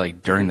were they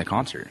like during the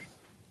concert?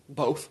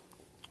 Both.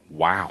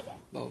 Wow.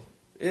 Both.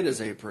 It is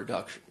a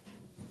production.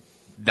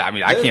 I can't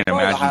It's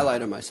probably imagine. the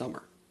highlight of my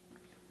summer.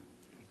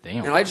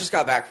 Damn. And I just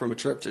got back from a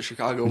trip to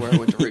Chicago where I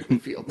went to Wrigley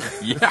Field.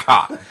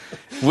 Yeah.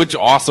 Which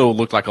also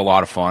looked like a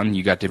lot of fun.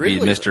 You got to be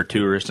Wrigley- Mr.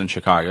 Tourist in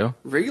Chicago.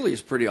 Wrigley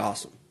is pretty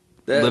awesome.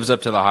 Lives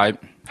up to the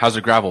hype. How's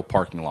the gravel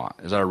parking lot?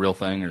 Is that a real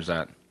thing, or is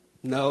that?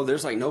 No,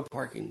 there's like no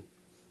parking.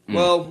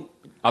 Well,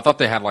 I thought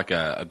they had like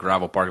a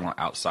gravel parking lot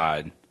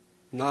outside.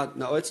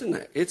 it's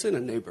in a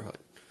neighborhood,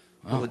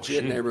 a Oh,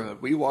 legit shoot.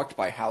 neighborhood. We walked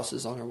by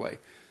houses on our way,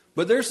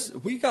 but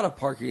we got a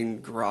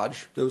parking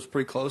garage that was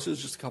pretty close. It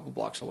was just a couple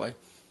blocks away,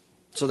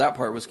 so that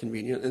part was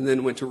convenient. And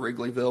then went to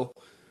Wrigleyville,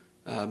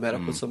 met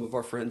up with some of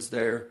our friends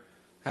there,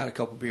 had a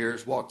couple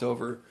beers, walked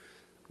over.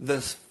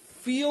 The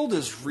field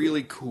is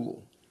really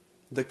cool.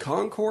 The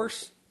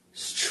concourse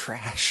is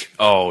trash.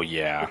 Oh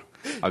yeah.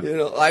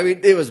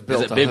 It was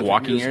built. Is it a big 100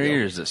 walking years area,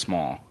 ago. or is it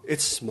small?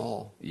 It's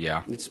small.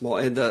 Yeah. It's small.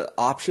 And the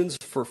options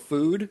for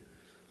food,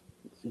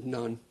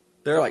 none.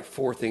 There are like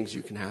 4 things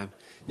you can have.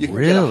 You can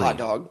get a Really? hot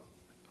dog.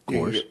 You can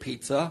course. get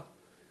pizza.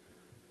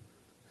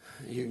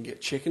 You can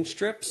get chicken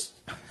strips.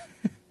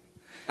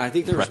 I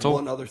think there's Pretzel?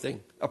 one other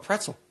thing. A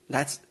pretzel.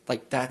 That's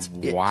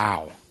it.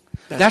 Wow.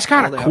 That's That's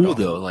kind all of they cool have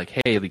to though. Like,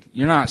 hey,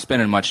 you're not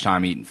spending much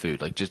time eating food.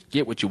 Like, just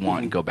get what you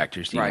want and go back to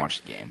your seat and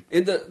watch the game.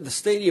 And the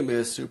stadium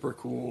is super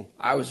cool.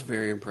 I was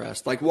very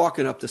impressed. Like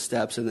walking up the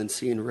steps and then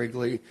seeing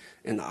Wrigley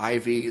and the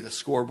Ivy, the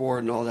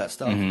scoreboard, and all that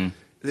stuff.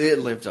 It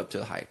lived up to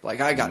the hype. Like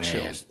I got Man.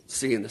 chills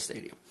seeing the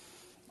stadium.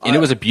 And it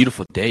was a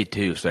beautiful day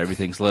too, so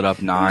everything's lit up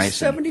It was nice. and-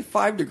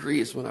 75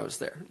 degrees when I was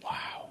there.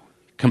 wow.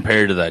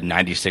 Compared to the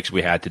 96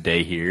 we had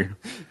today here.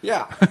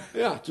 Yeah,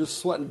 just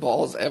sweating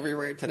balls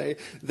everywhere today.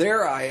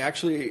 There, I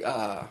actually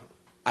I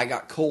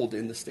got cold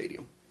in the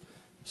stadium.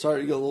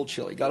 Started to get a little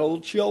chilly. Got a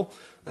little chill,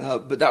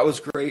 but that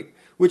was great.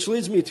 Which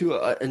leads me to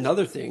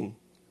another thing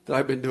that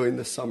I've been doing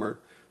this summer.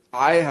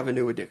 I have a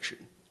new addiction,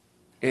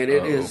 and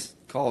it is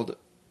called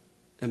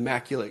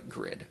Immaculate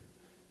Grid.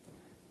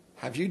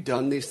 Have you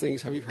done these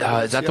things? Have you heard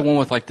of Is this that the yet? one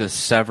with like the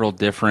several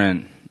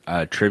different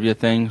trivia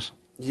things?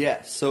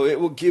 Yes. So it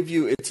will give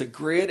you, it's a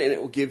grid, and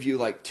it will give you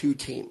like 2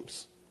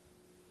 teams.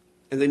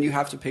 And then you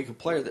have to pick a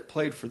player that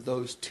played for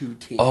those 2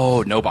 teams.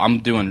 Oh no, but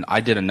I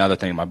did another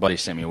thing my buddy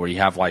sent me where you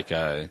have like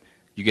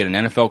you get an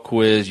NFL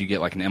quiz, you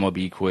get like an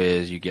MLB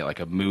quiz, you get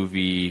like a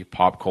movie,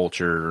 pop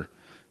culture,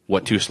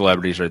 what 2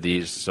 celebrities are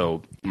these.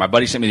 So my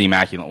buddy sent me the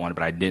Immaculate one,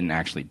 but I didn't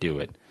actually do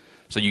it.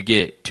 So you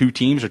get 2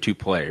 teams or 2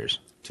 players?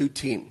 2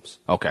 teams.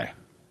 Okay.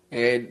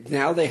 And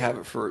now they have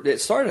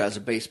it started as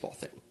a baseball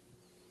thing.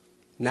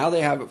 Now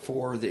they have it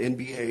for the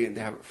NBA, and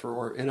they have it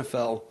for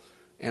NFL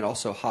and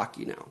also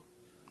hockey now.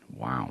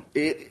 Wow.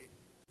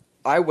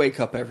 I wake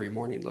up every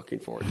morning looking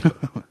forward to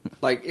it.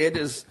 Like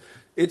it's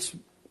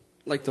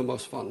like the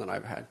most fun that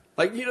I've had.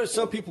 Like,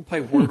 some people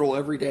play Wordle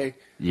every day.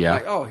 Yeah.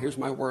 Like, oh, here's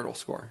my Wordle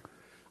score.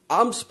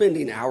 I'm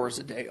spending hours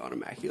a day on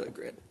Immaculate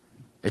Grid.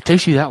 It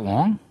takes you that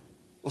long?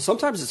 Well,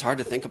 sometimes it's hard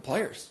to think of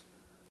players.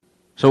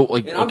 So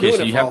like And I'm okay, doing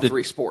so it you for have all to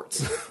 3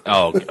 sports.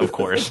 Oh, of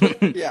course.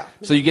 Yeah.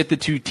 So you get the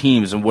 2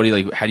 teams, and what do you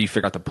like? How do you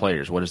figure out the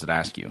players? What does it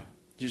ask you?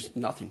 Just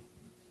nothing.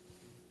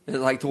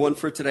 And like the one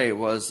for today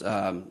was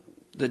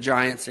the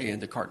Giants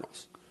and the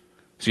Cardinals.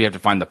 So you have to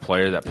find the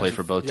player that played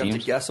for both You have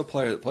teams. to guess a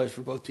player that plays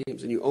for both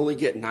teams, and you only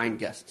get 9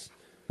 guesses.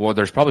 Well,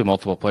 there's probably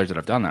multiple players that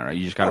have done that, right?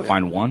 You just got to Oh, yeah.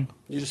 find one.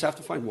 You just have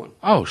to find one.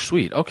 Oh,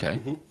 sweet. Okay.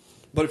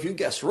 But if you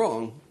guess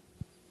wrong,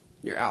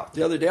 you're out.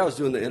 The other day I was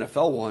doing the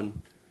NFL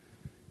one,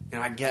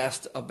 and I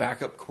guessed a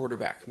backup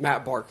quarterback,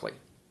 Matt Barkley.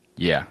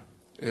 Yeah.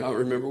 And I don't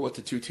remember what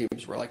the 2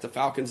 teams were, like the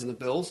Falcons and the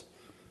Bills.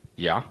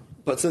 Yeah.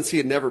 But since he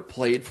had never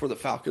played for the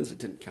Falcons, it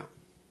didn't count.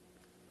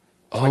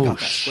 So I Oh got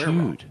that square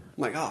wrong. shoot. I'm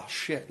like, oh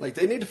shit! Like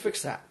they need to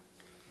fix that.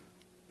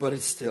 But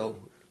it's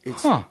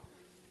Huh.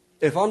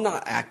 if I'm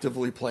not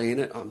actively playing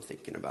it, I'm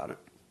thinking about it.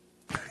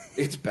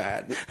 It's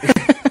bad.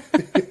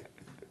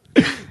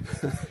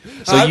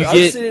 So I'm you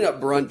get sitting at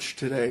brunch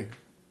today,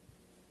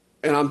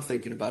 and I'm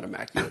thinking about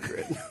Immaculate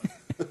Grid.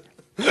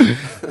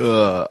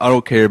 I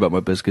don't care about my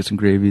biscuits and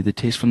gravy. They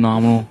taste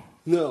phenomenal.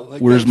 No.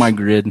 Like Where's my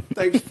grid?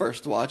 Thanks,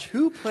 First Watch.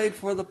 Who played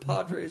for the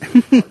Padres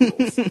and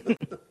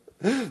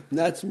Cardinals?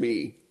 That's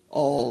me.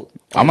 I'm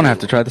going to have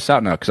to try this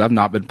out now because I've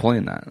not been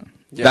playing that.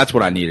 Yeah. That's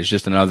what I need. It's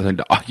just another thing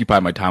to occupy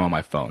my time on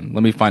my phone.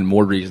 Let me find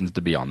more reasons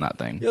to be on that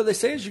thing. You know, they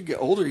say as you get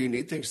older, you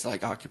need things to,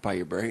 like, occupy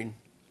your brain.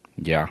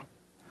 Yeah.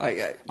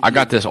 I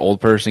got this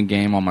old person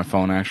game on my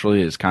phone,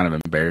 actually. It's kind of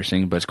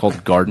embarrassing, but it's called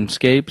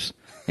Gardenscapes.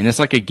 And it's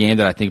like a game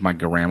that I think my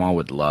grandma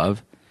would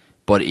love.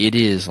 But it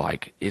is,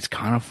 like, it's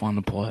kind of fun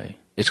to play.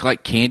 It's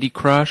like Candy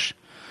Crush,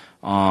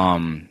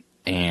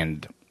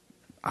 and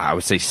I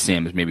would say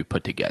Sims maybe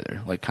put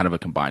together, like kind of a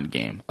combined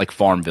game, like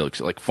Farmville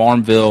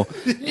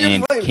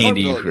and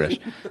Candy Crush,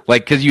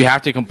 like because you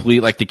have to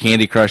complete like the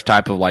Candy Crush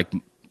type of like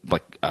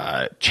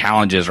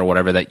challenges or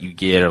whatever that you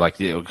get, or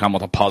like it'll come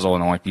with a puzzle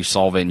and like you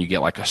solve it and you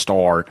get like a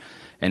star,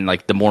 and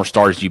like the more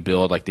stars you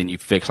build, like then you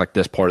fix like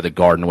this part of the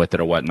garden with it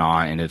or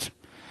whatnot, and it's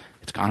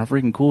kind of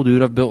freaking cool,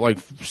 dude. I've built like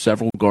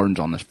several gardens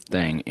on this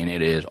thing, and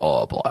it is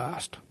a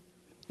blast.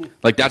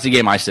 Like, that's a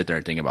game I sit there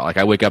and think about. Like,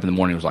 I wake up in the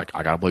morning and was like,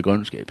 I got to play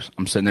Gardenscapes.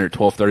 I'm sitting there at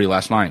 12:30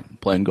 last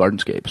night playing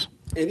Gardenscapes.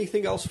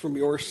 Anything else from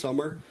your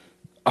summer?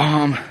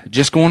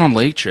 Just going on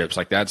lake trips.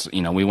 Like, that's,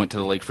 we went to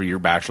the lake for your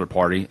bachelor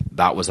party.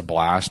 That was a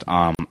blast.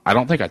 I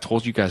don't think I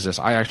told you guys this.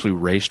 I actually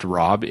raced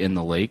Rob in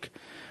the lake.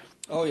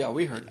 Oh, yeah,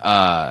 we heard.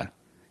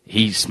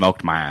 He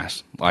smoked my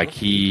ass. Like,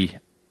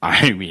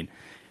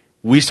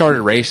 we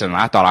started racing, and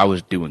I thought I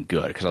was doing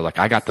good because I was like,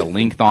 I got the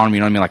length on me, you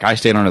know what I mean? Like, I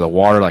stayed under the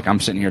water. Like, I'm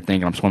sitting here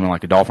thinking I'm swimming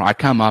like a dolphin. I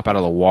come up out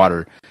of the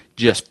water,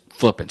 just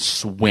flipping,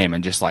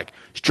 swimming, just like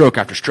stroke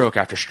after stroke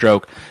after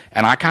stroke.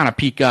 And I kind of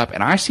peek up,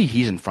 and I see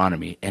he's in front of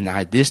me, and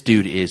this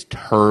dude is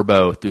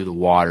turbo through the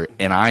water,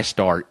 and I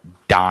start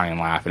dying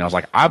laughing. I was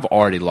like, I've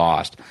already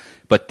lost,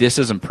 but this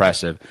is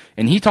impressive.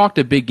 And he talked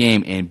a big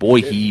game, and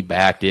boy, he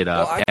backed it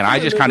up. Well, I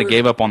just kind of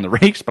gave up on the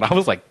race, but I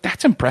was like,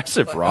 that's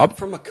impressive, Rob.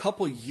 From a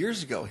couple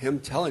years ago, him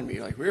telling me,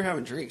 like, we were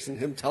having drinks, and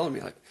him telling me,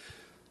 like,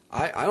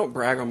 I don't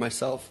brag on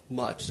myself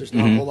much. There's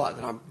not a whole lot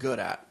that I'm good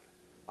at.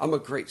 I'm a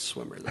great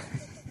swimmer, though.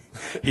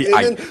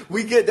 Then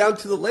we get down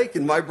to the lake,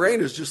 and my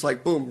brain is just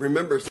like, boom,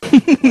 remembers.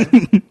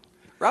 Like,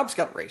 Rob's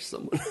got to race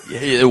someone. Yeah,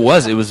 it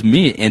was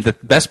me. And the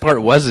best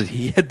part was that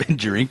he had been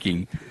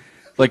drinking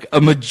like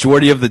a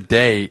majority of the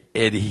day,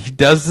 and he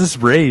does this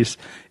race,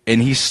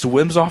 and he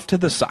swims off to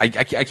the side.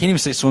 I can't even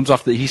say swims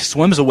off. He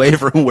swims away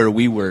from where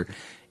we were,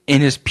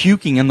 and is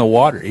puking in the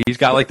water. He's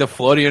got like the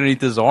floating underneath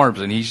his arms,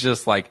 and he's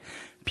just like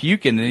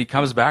puking. And he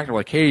comes back and we're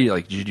like, hey,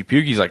 like, did you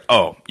puke? He's like,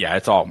 oh yeah,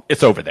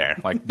 it's over there.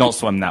 Like, don't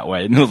swim that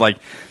way. And it was like,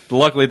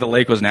 luckily the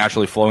lake was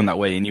naturally flowing that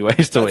way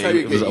anyway, so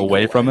it was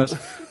away from us.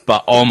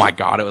 But oh my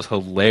god, it was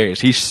hilarious.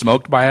 He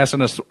smoked by us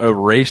in a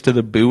race to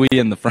the buoy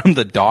and from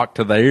the dock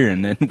to there,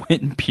 and then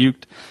went and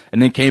puked,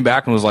 and then came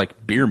back and was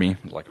like, "Beer me." I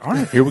was like, "All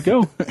right, here we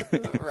go."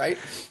 Right,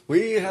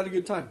 we had a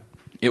good time.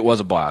 It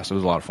was a blast. It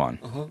was a lot of fun.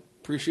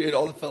 Appreciate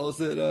all the fellas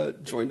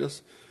that joined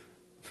us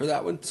for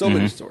that one. So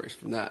many stories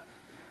from that.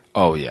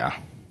 Oh yeah,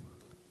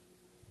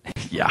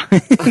 yeah,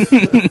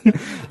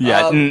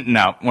 yeah.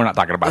 No, we're not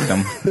talking about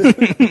them.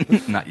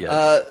 Not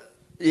yet.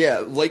 Yeah,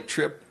 lake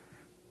trip,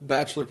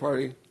 bachelor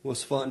party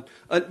was fun.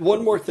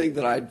 One more thing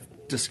that I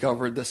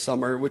discovered this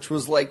summer, which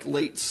was like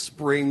late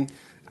spring.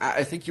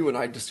 I think you and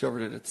I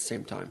discovered it at the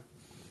same time.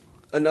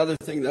 Another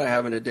thing that I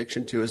have an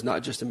addiction to is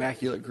not just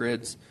immaculate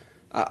grids.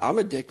 I'm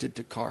addicted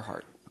to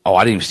Carhartt. Oh,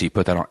 I didn't even see you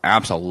put that on.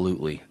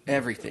 Absolutely.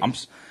 Everything.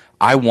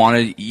 I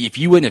wanted, if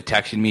you wouldn't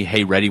have texted me,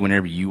 hey, ready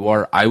whenever you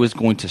are, I was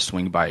going to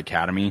swing by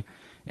Academy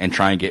and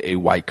try and get a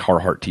white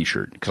Carhartt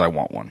t-shirt because I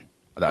want one.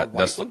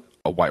 That's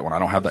a white one. I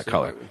don't have that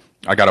color.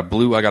 I got a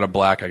blue, I got a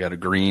black, I got a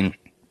green,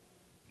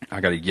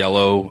 I got a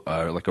yellow,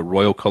 like a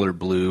royal colored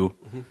blue.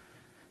 Mm-hmm.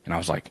 And I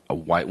was like, a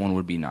white one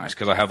would be nice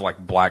because I have like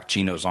black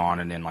chinos on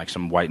and then like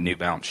some white New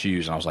Balance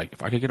shoes. And I was like,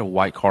 if I could get a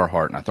white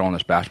Carhartt and I throw on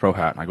this Bass Pro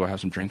hat and I go have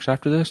some drinks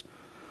after this,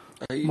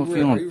 are you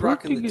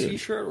rocking the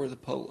t-shirt or the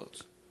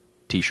polos?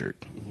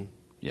 T-shirt. Mm-hmm.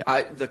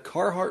 Yeah. The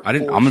Carhartt.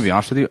 I'm gonna be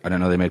honest with you. I didn't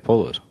know they made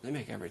polos. They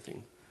make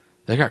everything.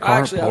 They got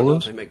Carhartt polos. I don't know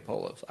if they make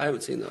polos. I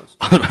haven't seen those.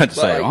 I was about to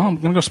say, like, I'm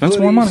gonna go spend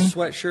some more money.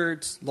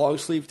 Sweatshirts, long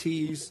sleeve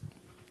tees.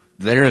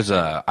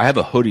 I have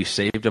a hoodie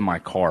saved in my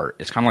car.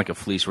 It's kind of like a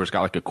fleece where it's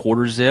got like a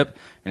quarter zip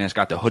and it's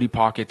got the hoodie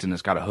pockets and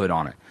it's got a hood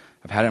on it.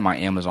 I've had it in my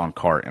Amazon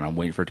cart and I'm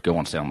waiting for it to go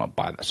on sale. I'm gonna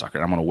buy that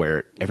sucker. I'm gonna wear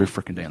it every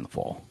freaking day in the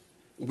fall.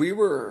 We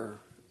were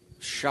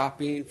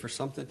shopping for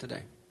something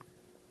today.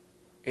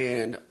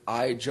 And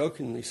I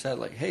jokingly said,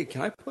 like, hey,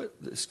 can I put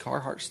this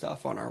Carhartt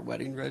stuff on our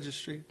wedding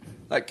registry?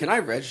 Like, can I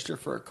register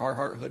for a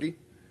Carhartt hoodie?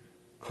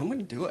 I'm going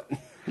to do it.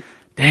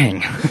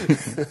 Dang.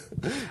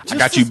 I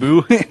got you,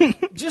 boo.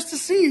 Just to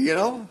see,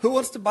 who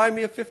wants to buy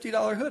me a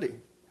 $50 hoodie?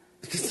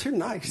 Because they're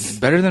nice.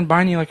 Better than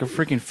buying you like a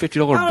freaking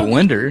 $50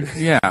 blender.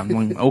 Yeah, I'm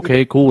like,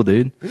 okay, cool,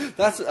 dude.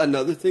 That's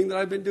another thing that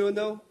I've been doing,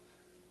 though.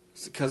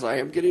 Because I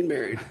am getting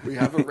married. We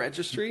have a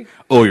registry.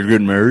 Oh, you're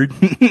getting married?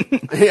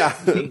 Yeah,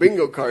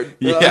 bingo card.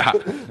 Yeah.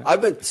 I've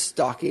been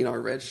stalking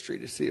our registry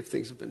to see if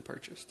things have been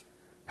purchased.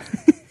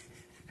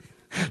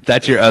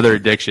 That's your other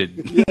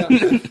addiction.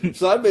 Yeah.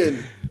 So I've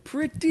been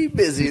pretty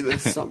busy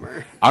this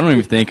summer. I don't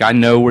even think I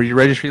know where your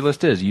registry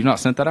list is. You not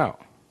sent that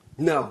out.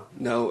 No,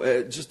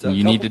 just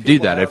you need to do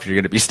that if you're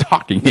going to be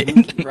stalking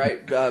it.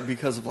 Right,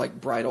 because of like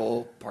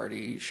bridal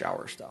party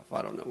shower stuff.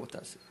 I don't know what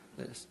that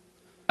is.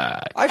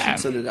 I should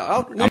send it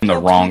out. I'm the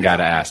wrong guy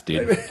to ask,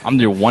 dude. Maybe. I'm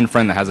the one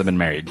friend that hasn't been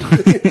married.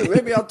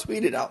 Maybe I'll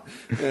tweet it out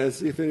and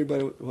see if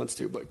anybody wants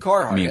to. But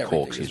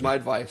Carhartt is my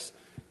advice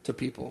to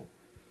people.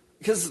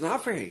 Because it's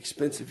not very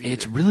expensive either.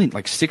 It's really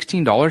like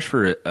 $16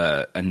 for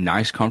a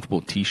nice, comfortable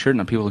T-shirt.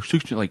 And people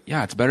are like,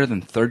 yeah, it's better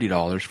than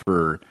 $30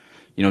 for,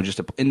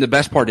 and the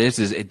best part is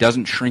it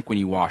doesn't shrink when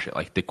you wash it.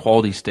 Like, the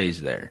quality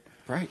stays there.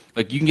 Right.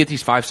 Like, you can get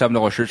these $5,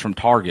 $7 shirts from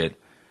Target.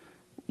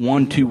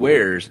 1-2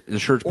 wears, the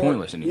shirt's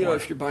pointless anymore.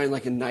 If you're buying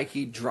like a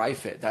Nike Dry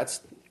Fit,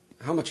 that's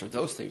how much are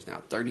those things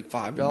now?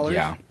 $35.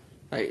 Yeah,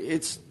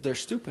 they're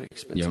stupid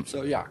expensive. Yep.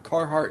 So yeah,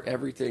 Carhartt,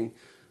 everything.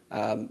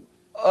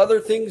 Other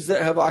things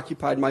that have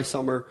occupied my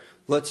summer.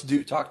 Let's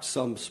talk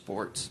some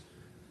sports.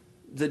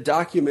 The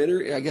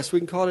documentary, I guess we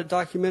can call it a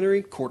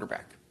documentary.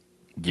 Quarterback.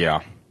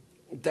 Yeah,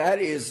 that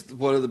is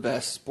one of the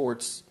best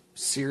sports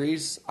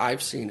series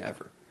I've seen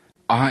ever.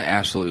 I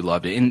absolutely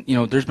loved it,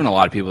 and there's been a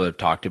lot of people that have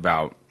talked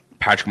about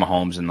Patrick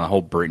Mahomes and the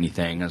whole Britney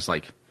thing. Is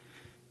like,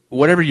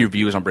 whatever your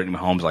view is on Britney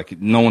Mahomes, like,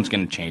 no one's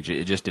going to change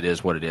it. It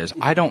is what it is.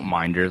 I don't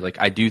mind her. Like,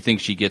 I do think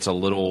she gets a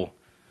little.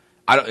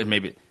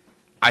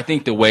 I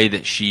think the way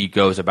that she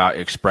goes about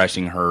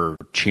expressing her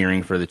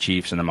cheering for the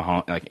Chiefs and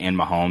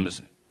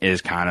Mahomes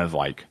is kind of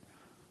like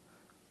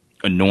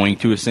annoying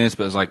to a sense.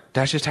 But it's like,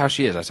 that's just how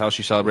she is. That's how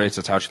she celebrates.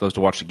 That's how she loves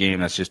to watch the game.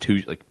 That's just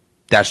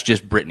that's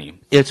just Britney.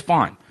 It's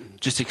fine.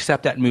 Just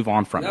accept that and move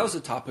on from it. That was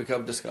a topic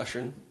of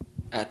discussion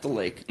at the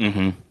lake.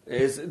 Mm-hmm.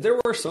 There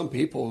were some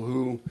people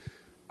who,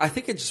 I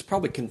think it just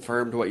probably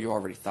confirmed what you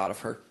already thought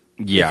of her.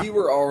 Yeah. If you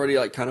were already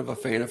like kind of a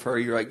fan of her,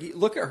 you're like,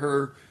 look at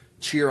her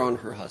cheer on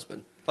her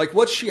husband. Like,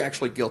 what's she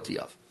actually guilty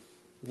of?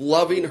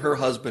 Loving her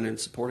husband and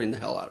supporting the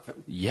hell out of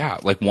him. Yeah,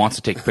 like wants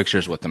to take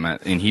pictures with him,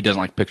 and he doesn't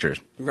like pictures.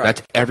 Right.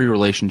 That's every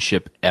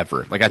relationship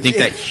ever. Like, I think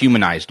that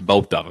humanized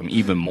both of them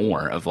even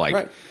more. Of like,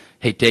 right.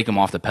 Hey, take them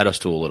off the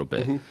pedestal a little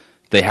bit. Mm-hmm.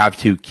 They have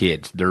 2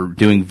 kids. They're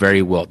doing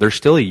very well. They're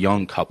still a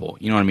young couple.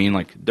 You know what I mean?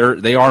 Like,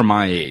 they are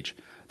my age.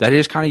 That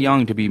is kind of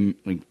young to be.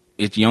 Like,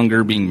 it's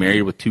younger being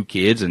married with 2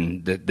 kids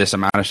and this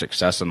amount of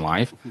success in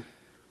life. Mm-hmm.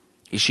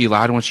 Is she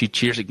loud when she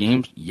cheers at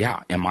games?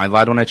 Yeah. Am I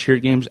loud when I cheer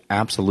at games?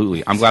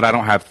 Absolutely. I'm glad I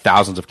don't have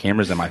thousands of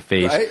cameras in my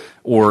face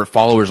or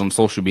followers on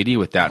social media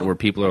with that, where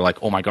people are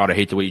like, oh my God, I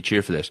hate the way you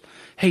cheer for this.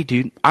 Hey,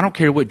 dude, I don't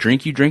care what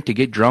drink you drink to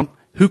get drunk.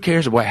 Who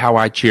cares about how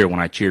I cheer when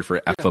I cheer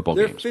for football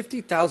games? There are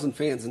 50,000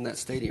 fans in that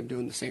stadium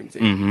doing the same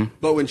thing. Mm-hmm.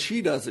 But when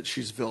she does it,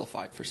 she's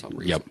vilified for some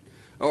reason. Yep.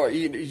 Or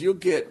you'll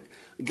get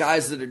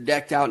guys that are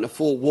decked out in a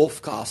full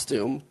wolf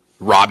costume.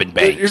 Robin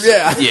Banks.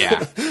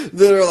 Yeah.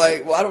 They're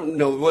like, well, I don't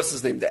know, what's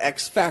his name? The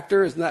X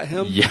Factor? Isn't that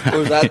him? Yeah.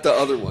 Or is that the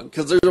other one?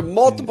 Because there's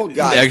multiple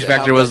guys. The X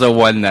Factor was the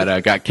one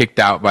that got kicked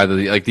out by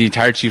the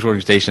entire Chiefs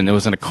organization. It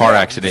was in a car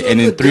accident. And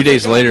then 3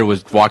 days later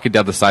was walking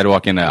down the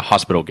sidewalk in a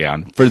hospital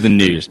gown for the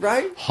news.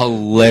 Right?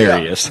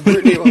 Hilarious. Yeah.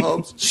 Brittany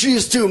Mahomes,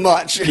 she's too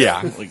much.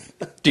 Yeah. Like,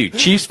 dude,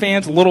 Chiefs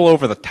fans, a little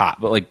over the top.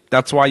 But, like,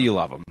 that's why you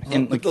love them.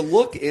 And, but the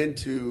look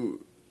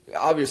into,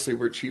 obviously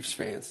we're Chiefs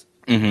fans.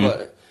 Mm-hmm.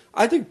 But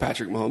I think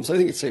Patrick Mahomes, I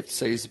think it's safe to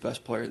say he's the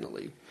best player in the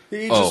league.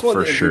 He just won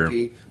the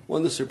MVP,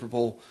 won the Super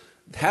Bowl.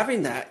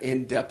 Having that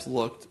in-depth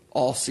look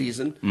all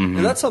season, and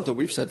that's something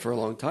we've said for a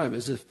long time,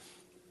 is if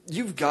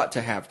you've got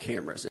to have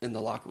cameras in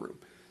the locker room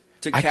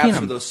to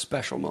capture those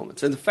special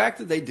moments. And the fact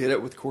that they did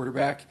it with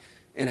quarterback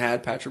and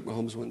had Patrick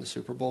Mahomes win the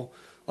Super Bowl,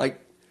 like,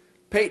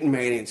 Peyton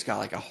Manning's got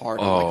like a heart.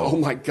 Like, oh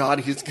my God,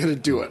 he's going to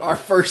do it. Our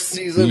first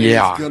season, he's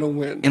going to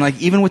win. And like,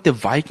 even with the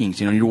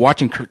Vikings, you're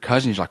watching Kirk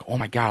Cousins, you're like, oh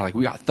my God, like,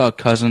 we got Thug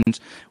Cousins.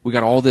 We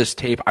got all this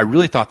tape. I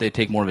really thought they'd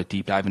take more of a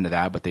deep dive into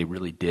that, but they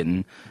really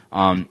didn't.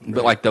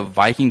 But like the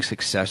Vikings'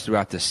 success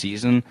throughout the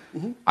season,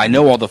 I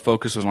know all the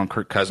focus was on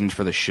Kirk Cousins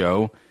for the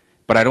show,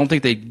 but I don't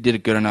think they did a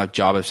good enough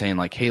job of saying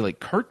like, hey, like,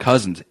 Kirk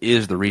Cousins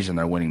is the reason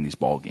they're winning these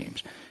ball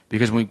games.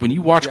 Because when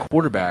you watch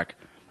quarterback,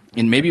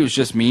 and maybe it was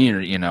just me,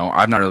 or,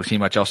 I've not really seen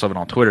much else of it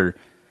on Twitter,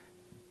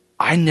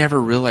 I never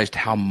realized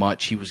how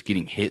much he was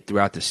getting hit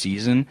throughout the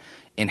season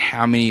and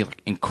how many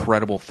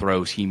incredible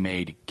throws he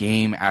made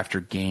game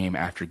after game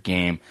after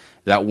game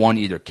that one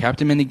either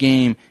kept him in the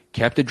game,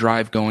 kept the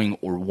drive going,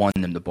 or won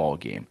them the ball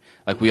game.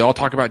 Like, we all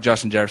talk about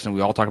Justin Jefferson,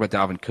 we all talk about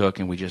Dalvin Cook,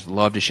 and we just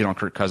love to shit on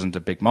Kirk Cousins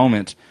at big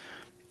moments.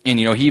 And,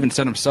 he even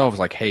said himself,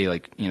 like, hey,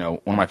 like, one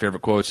of my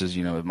favorite quotes is,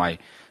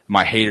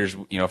 my haters,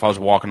 if I was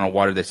walking on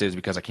water, they say it's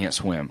because I can't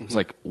swim. It's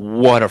like,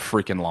 what a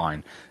freaking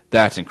line.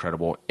 That's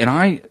incredible. And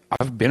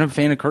I've been a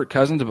fan of Kirk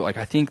Cousins, but, like,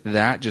 I think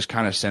that just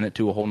kind of sent it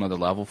to a whole nother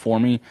level for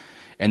me.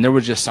 And there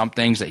was just some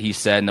things that he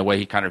said and the way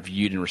he kind of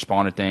viewed and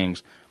responded to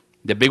things.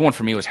 The big one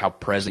for me was how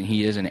present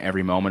he is in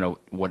every moment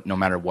of no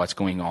matter what's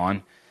going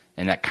on.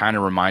 And that kind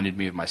of reminded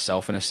me of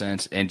myself in a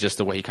sense, and just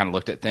the way he kind of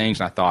looked at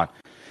things. And I thought,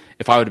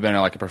 if I would have been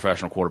like a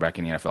professional quarterback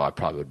in the NFL, I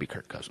probably would be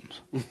Kirk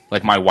Cousins.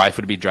 Like my wife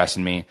would be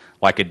dressing me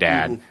like a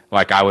dad. Mm-hmm.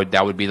 Like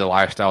that would be the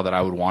lifestyle that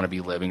I would want to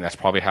be living. That's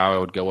probably how I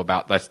would go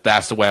about.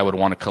 That's the way I would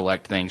want to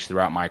collect things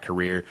throughout my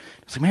career.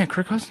 It's like, man,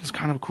 Kirk Cousins is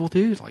kind of a cool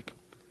dude. Like,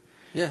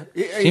 yeah,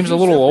 seems a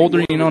little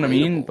older, you know what I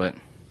mean? But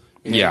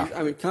yeah,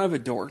 I mean, kind of a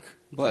dork,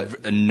 but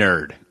a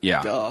nerd.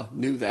 Yeah, duh,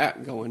 knew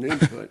that going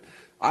into it.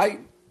 I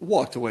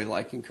walked away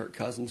liking Kirk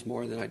Cousins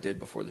more than I did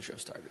before the show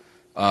started.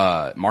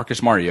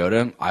 Marcus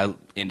Mariota, I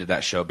ended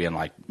that show being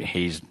like,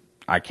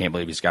 I can't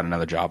believe he's got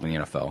another job in the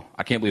NFL.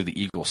 I can't believe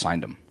the Eagles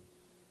signed him.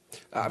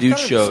 Dude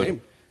showed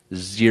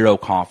zero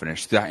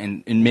confidence.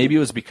 And maybe it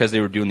was because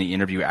they were doing the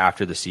interview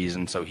after the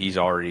season, so he's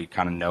already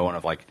kind of knowing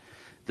of like,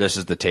 this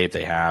is the tape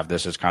they have.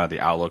 This is kind of the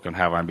outlook on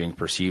how I'm being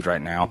perceived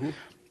right now. Mm-hmm.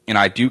 And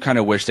I do kind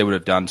of wish they would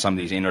have done some of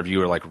these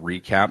interview or like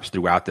recaps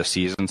throughout the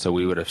season, so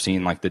we would have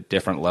seen like the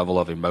different level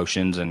of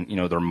emotions and, you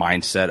know, their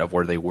mindset of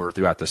where they were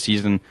throughout the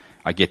season.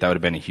 I get that would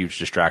have been a huge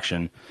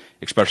distraction,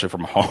 especially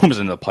from Mahomes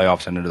into the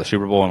playoffs and into the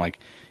Super Bowl. And like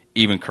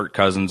even Kirk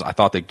Cousins, I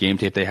thought the game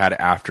tape they had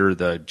after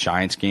the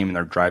Giants game and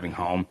they're driving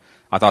home,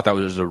 I thought that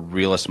was the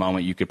realest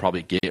moment you could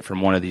probably get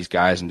from one of these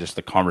guys and just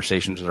the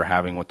conversations they're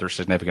having with their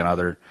significant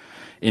other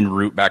en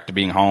route back to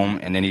being home.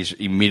 And then he's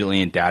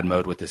immediately in dad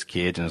mode with his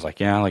kids and is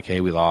like, yeah, like,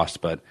 hey, we lost.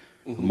 But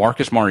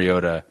Marcus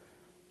Mariota,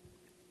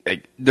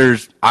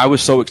 I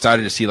was so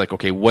excited to see, like,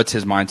 okay, what's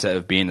his mindset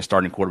of being a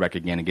starting quarterback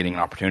again and getting an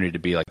opportunity to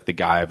be like the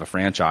guy of a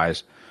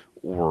franchise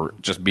or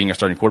just being a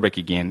starting quarterback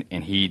again,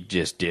 and he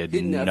just did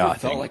nothing. He never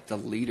felt like the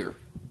leader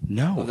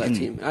of that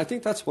team. And I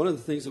think that's one of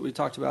the things that we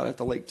talked about at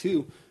the lake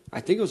too. I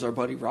think it was our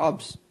buddy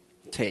Rob's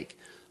take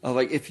of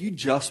like, if you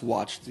just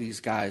watched these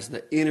guys,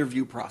 the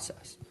interview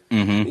process,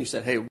 and you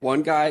said, hey,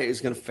 one guy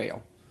is going to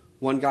fail,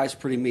 one guy's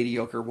pretty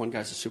mediocre, one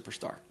guy's a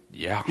superstar.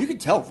 Yeah, you could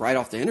tell right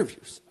off the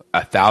interviews.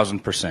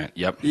 1,000%.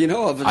 Yep. You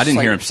know, I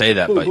didn't hear him say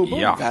that, but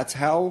yeah, that's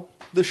how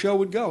the show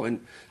would go.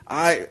 And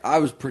I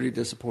was pretty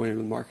disappointed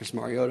with Marcus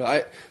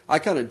Mariota. I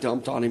kind of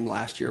dumped on him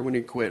last year when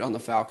he quit on the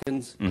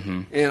Falcons,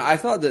 and I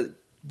thought that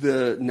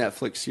the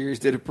Netflix series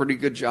did a pretty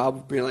good job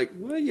of being like,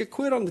 well, you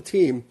quit on the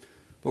team,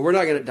 but we're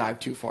not going to dive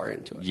too far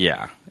into it.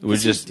 Yeah, it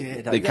was just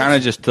they kind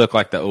of just took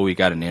like he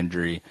got an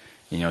injury.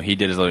 You know, he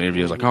did his little interview.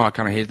 He was like, oh, I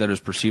kind of hate that it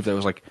was perceived. That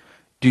was like,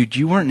 dude,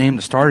 you weren't named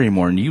the starter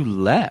anymore, and you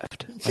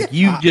left. Like,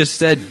 you just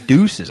said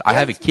deuces. I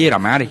have a kid.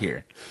 I'm out of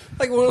here.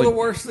 Like one of the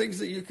worst things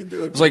that you can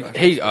do. It's like,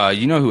 hey,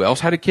 you know who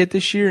else had a kid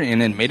this year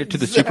and then made it to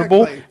the Super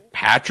Bowl?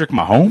 Patrick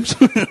Mahomes.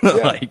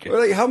 Or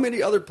like how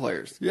many other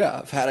players,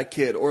 have had a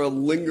kid or a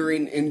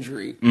lingering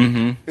injury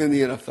in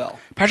the NFL?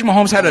 Patrick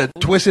Mahomes had a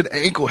twisted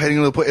ankle heading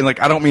into the play. And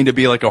like, I don't mean to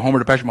be like a homer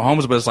to Patrick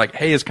Mahomes, but it's like,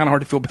 hey, it's kind of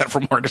hard to feel bad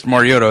for Marcus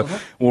Mariota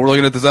when we're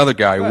looking at this other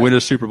guy win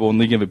a Super Bowl and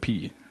league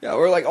MVP. Yeah,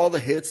 or like all the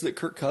hits that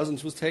Kirk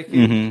Cousins was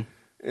taking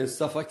and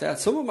stuff like that.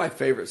 Some of my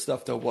favorite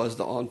stuff, though, was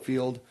the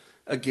on-field.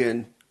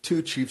 Again,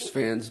 two Chiefs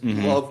fans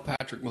love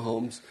Patrick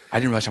Mahomes. I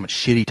didn't realize how much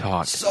shit he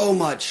talked. So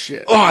much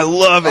shit. Oh, I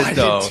love it,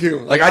 though. I did too.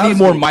 Like I need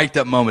more mic'd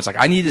up moments. Like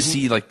I need to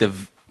see like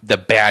the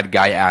bad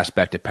guy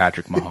aspect of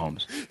Patrick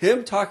Mahomes.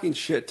 Him talking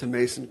shit to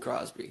Mason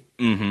Crosby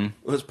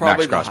was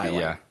probably Max the Crosby,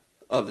 highlight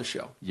of the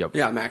show. Yep.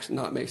 Yeah, Max,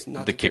 not Mason,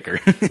 not the kicker.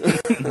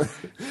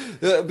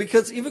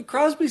 Because even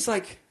Crosby's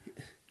like,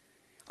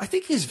 I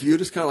think he's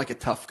viewed as kind of like a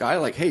tough guy.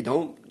 Like, hey,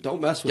 don't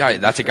mess with him. Yeah,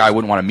 that's a guy I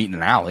wouldn't want to meet in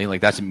an alley.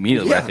 Like, that's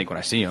immediately what I think when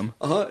I see him.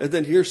 And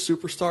then here's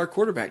superstar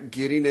quarterback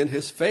getting in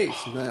his face.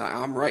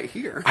 I'm right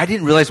here. I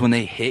didn't realize when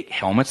they hit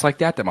helmets like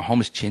that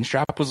Mahomes' chin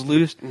strap was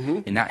loose,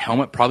 and that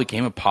helmet probably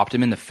came and popped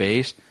him in the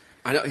face.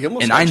 I know. He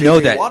almost and I know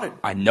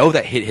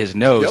that hit his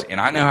nose, and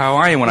I know how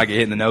I am when I get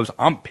hit in the nose.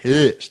 I'm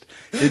pissed.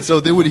 And so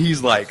then when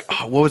he's like,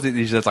 oh, what was it?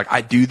 He's just like,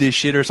 I do this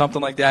shit or something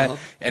like that.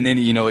 And then,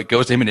 you know, it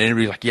goes to him in an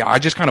interview. He's like, yeah, I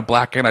just kind of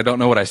black and I don't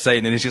know what I say.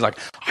 And then he's like,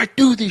 I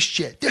do this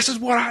shit. This is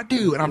what I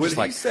do. And I'm just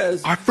like,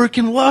 I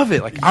freaking love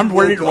it. Like, I'm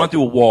ready to run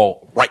through a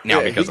wall right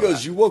now because he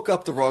goes, you woke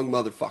up the wrong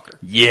motherfucker.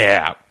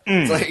 Yeah.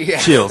 Like,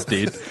 chills,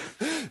 dude.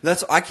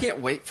 I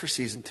can't wait for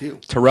season 2.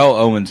 Terrell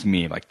Owens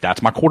meme, like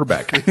that's my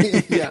quarterback.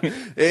 Yeah,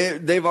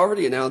 they've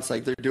already announced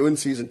like they're doing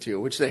season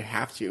 2, which they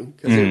have to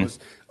because it was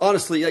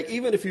honestly like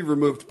even if you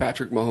removed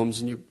Patrick Mahomes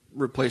and you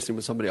replaced him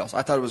with somebody else,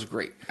 I thought it was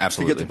great.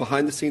 Absolutely, to get the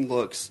behind the scene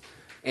looks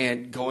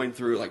and going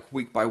through like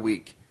week by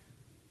week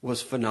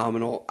was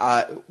phenomenal.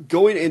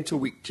 Going into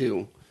week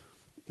 2,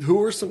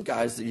 who are some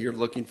guys that you're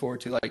looking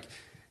forward to? Like,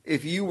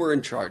 if you were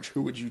in charge,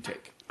 who would you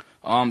take?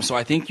 So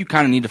I think you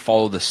kind of need to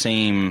follow the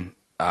same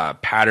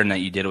pattern that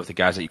you did with the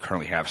guys that you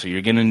currently have. So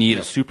you're going to need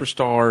a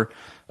superstar,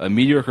 a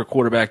mediocre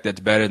quarterback that's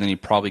better than he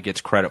probably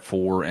gets credit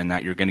for, and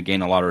that you're going to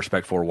gain a lot of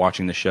respect for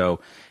watching the show.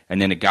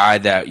 And then a guy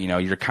that you know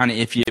you're kind of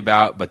iffy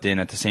about, but then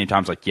at the same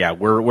time, it's like, yeah,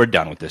 we're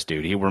done with this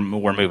dude. We're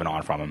moving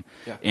on from him.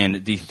 Yeah.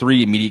 And the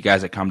 3 immediate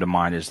guys that come to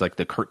mind is like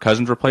the Kirk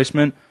Cousins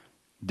replacement,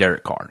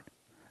 Derek Carr,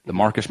 the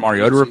Marcus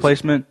Mariota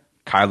replacement,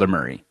 Kyler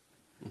Murray.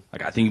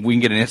 Like, I think we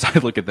can get an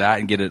inside look at that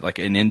and get like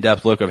an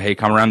in-depth look of, hey,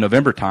 come around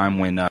November time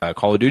when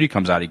Call of Duty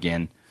comes out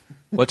again,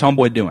 what's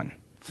homeboy doing?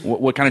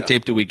 What kind of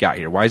tape do we got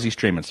here? Why is he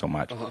streaming so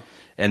much?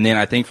 And then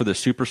I think for the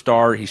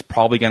superstar, he's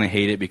probably going to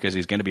hate it because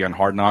he's going to be on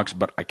Hard Knocks,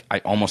 but I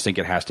almost think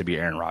it has to be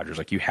Aaron Rodgers.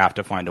 Like, you have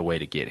to find a way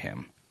to get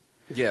him.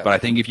 Yeah. But I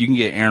think if you can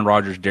get Aaron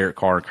Rodgers, Derek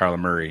Carr, and Kyler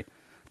Murray,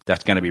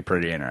 that's going to be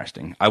pretty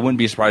interesting. I wouldn't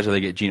be surprised if they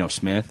get Geno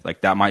Smith.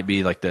 Like, that might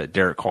be like the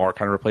Derek Carr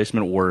kind of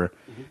replacement, or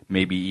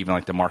maybe even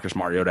like the Marcus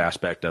Mariota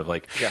aspect of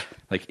like,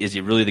 is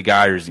he really the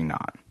guy or is he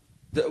not?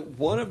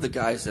 One of the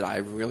guys that I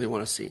really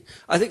want to see,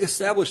 I think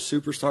established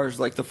superstars,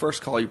 like the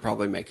first call you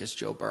probably make is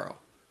Joe Burrow.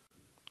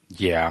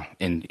 Yeah,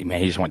 and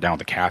man, he just went down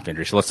with a calf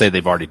injury. So let's say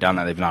they've already done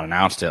that. They've not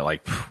announced it.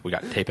 Like, we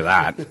got tape of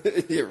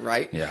that. Yeah,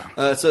 right?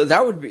 Yeah. So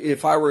that would be,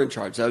 if I were in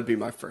charge, that would be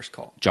my first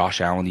call.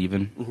 Josh Allen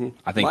even.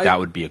 I think that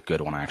would be a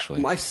good one, actually.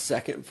 My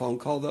second phone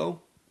call,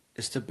 though,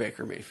 is to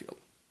Baker Mayfield.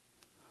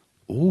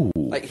 Ooh.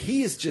 Like,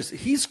 he's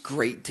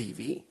great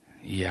TV.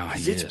 Yeah,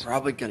 he It's is.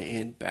 probably going to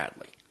end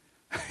badly.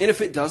 And if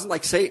it doesn't,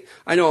 like, say,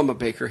 I know I'm a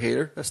Baker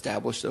hater,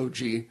 established OG,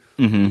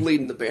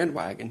 leading the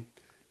bandwagon.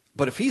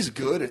 But if he's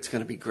good, it's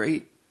going to be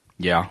great.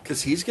 Yeah.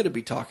 Because he's going to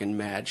be talking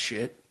mad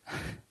shit.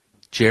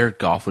 Jared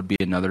Goff would be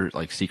another,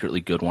 like, secretly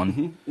good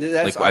one.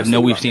 That's, Like, I know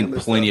we've seen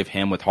plenty of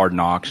him with Hard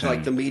Knocks.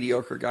 Like the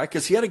mediocre guy.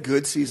 Because he had a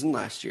good season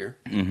last year.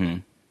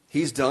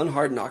 He's done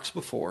Hard Knocks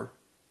before.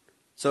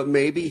 So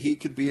maybe he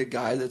could be a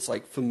guy that's,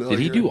 like, familiar.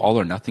 Did he do All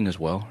or Nothing as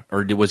well?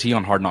 Or was he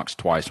on Hard Knocks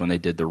twice when they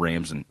did the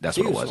Rams? And that's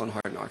what it was. He was on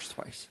Hard Knocks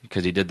twice.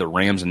 Because he did the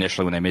Rams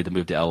initially when they made the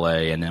move to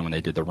L.A., and then when they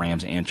did the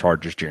Rams and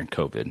Chargers during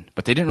COVID.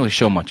 But they didn't really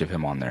show much of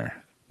him on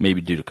there. Maybe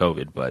due to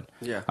COVID, but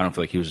yeah. I don't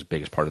feel like he was the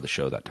biggest part of the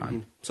show that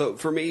time. So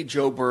for me,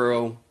 Joe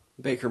Burrow,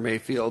 Baker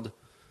Mayfield.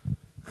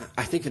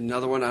 I think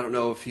another one, I don't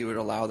know if he would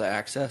allow the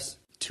access,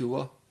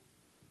 Tua.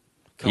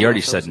 He already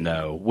said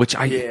no, which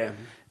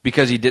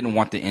because he didn't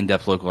want the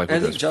in-depth look like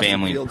with his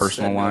family and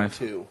personal life.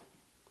 Too.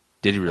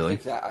 Did he really?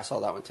 I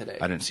saw that one today.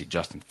 I didn't see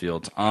Justin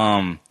Fields.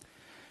 Kind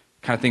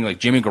of thing like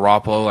Jimmy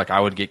Garoppolo, like I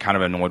would get kind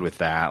of annoyed with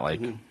that.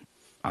 Like,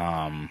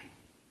 I'm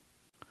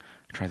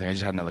trying to think. I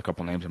just had another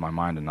couple names in my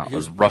mind, and that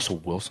was Russell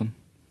Wilson.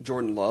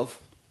 Jordan Love.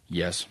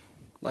 Yes.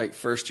 Like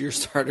first-year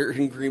starter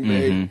in Green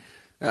Bay.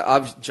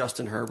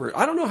 Justin Herbert.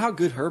 I don't know how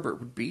good Herbert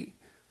would be.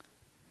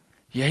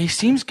 Yeah, he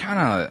seems kind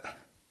of.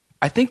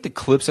 I think the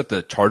clips that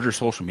the Chargers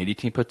social media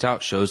team puts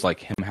out shows like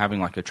him having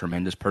like a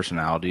tremendous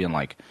personality and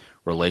like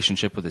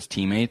relationship with his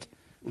teammates.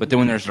 But then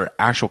when there's their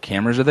actual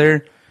cameras are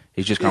there,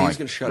 he's just kind of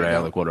like, shut it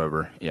down. Like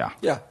whatever. Yeah.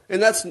 Yeah,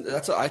 and that's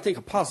I think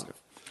a positive.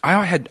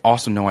 I had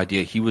also no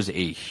idea he was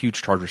a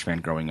huge Chargers fan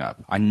growing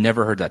up. I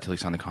never heard that till he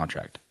signed the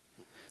contract.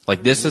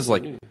 Like, this is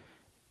like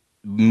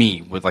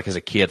me with like as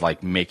a kid,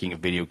 like making a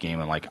video game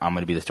and like I'm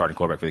going to be the starting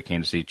quarterback for the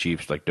Kansas City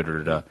Chiefs. Like,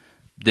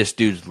 this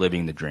dude's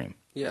living the dream.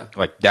 Yeah.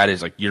 Like, that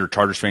is like, you're a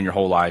Chargers fan your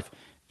whole life.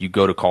 You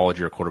go to college,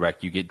 you're a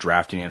quarterback. You get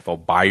drafted in the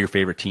NFL by your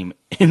favorite team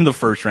in the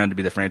first round to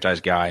be the franchise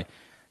guy.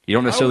 You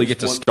don't necessarily get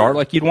to start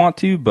like you'd want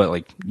to, but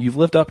like you've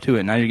lived up to it.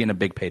 And now you're getting a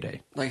big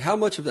payday. Like, how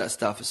much of that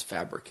stuff is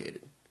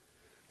fabricated?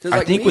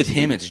 I think with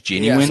him it's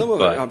genuine. Yeah, some of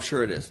but it, I'm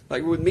sure it is.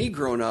 Like with me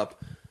growing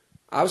up,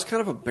 I was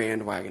kind of a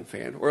bandwagon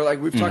fan. Or like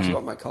we've talked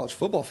about my college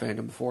football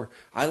fandom before.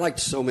 I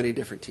liked so many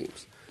different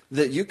teams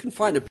that you can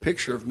find a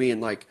picture of me in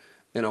like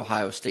an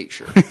Ohio State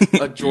shirt,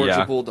 a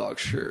Georgia Bulldog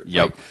shirt.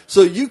 Yep. Like,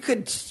 so you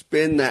could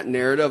spin that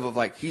narrative of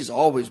like he's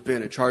always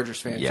been a Chargers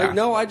fan. It's like,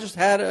 no, I just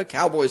had a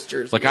Cowboys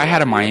jersey. Like I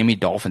had a Miami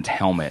Dolphins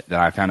helmet that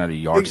I found at a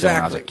yard sale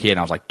when I was a kid. And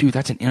I was like, dude,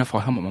 that's an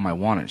NFL helmet. Mom, I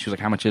want it. She was like,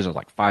 how much is it? I was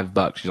like,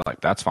 $5. She's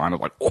like, that's fine. I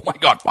was like, oh my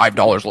God,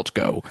 $5. Let's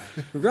go.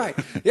 Right.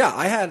 Yeah,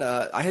 I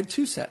had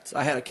two sets.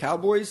 I had a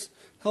Cowboys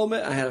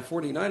helmet. I had a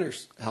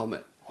 49ers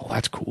helmet. Oh,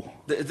 that's cool.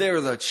 They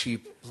were the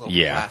cheap little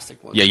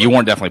plastic ones. Yeah, you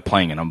weren't definitely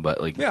playing in them,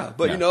 but like. Yeah,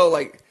 but you know,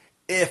 like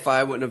if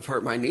I wouldn't have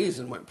hurt my knees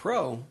and went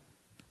pro,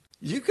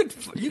 you could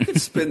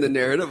spin the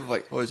narrative of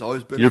like, oh, he's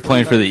always been. You're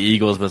playing for the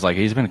Eagles, but it's like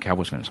he's been a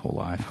Cowboys fan his whole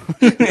life.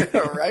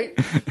 Right.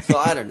 So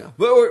I don't know,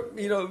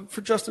 but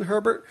for Justin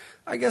Herbert,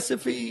 I guess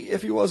if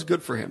he was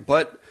good for him,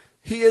 but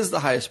he is the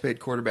highest paid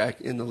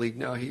quarterback in the league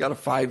now. He got a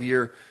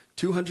 5-year,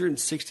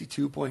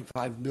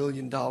 $262.5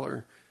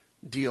 million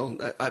deal.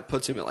 That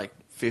puts him at like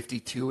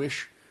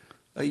 52-ish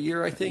a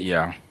year, I think.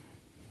 Yeah.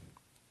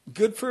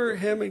 Good for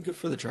him and good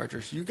for the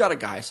Chargers. You got a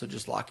guy, so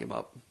just lock him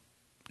up.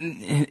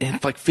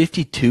 And like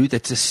 52,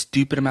 that's a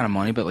stupid amount of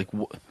money, but like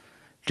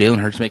Jalen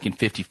Hurts making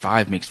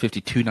 55 makes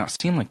 52 not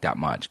seem like that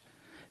much.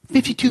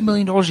 $52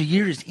 million a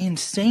year is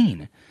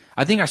insane.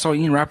 I think I saw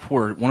Ian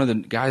Rappaport, one of the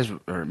guys,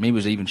 or maybe it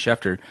was even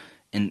Schefter,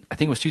 and I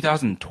think it was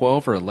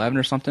 2012 or 11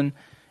 or something.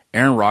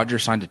 Aaron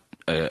Rodgers signed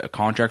a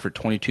contract for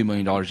 $22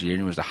 million a year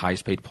and was the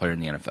highest paid player in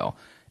the NFL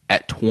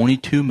at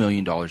 $22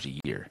 million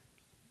a year.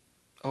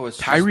 Oh,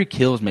 it's Tyreek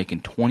Hill is making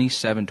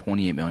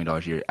 $28 million a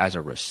year as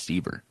a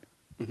receiver.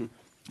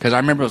 Because I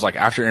remember it was like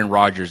after Aaron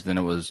Rodgers, then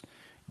it was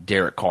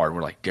Derek Carr.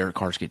 We're like, Derek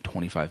Carr's getting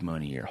 $25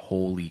 million a year.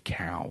 Holy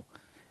cow.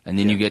 And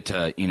then you get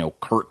to,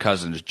 Kirk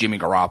Cousins, Jimmy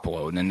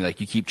Garoppolo, and then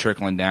like you keep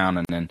trickling down,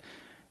 and then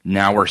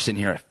now we're sitting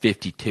here at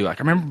 52.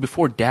 Like I remember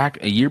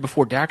a year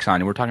before Dak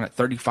signed, we were talking at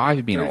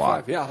 35 being 35, a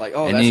lot. Yeah, like,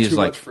 and that's too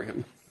much for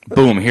him.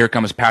 Boom, here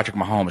comes Patrick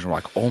Mahomes. And we're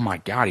like, oh my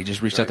God, he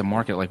just reset the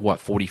market at like, what,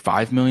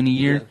 $45 million a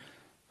year? Yeah.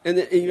 And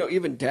then,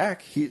 even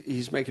Dak,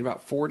 he's making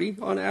about 40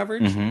 on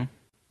average. Mm-hmm.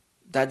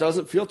 That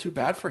doesn't feel too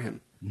bad for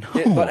him. No.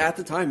 But at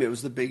the time, it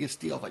was the biggest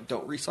deal. Like,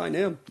 don't re-sign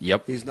him.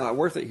 Yep. He's not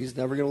worth it. He's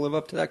never going to live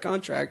up to that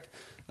contract.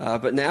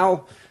 But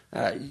now,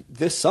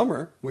 this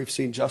summer, we've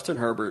seen Justin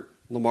Herbert,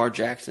 Lamar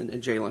Jackson,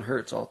 and Jalen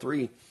Hurts, all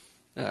three,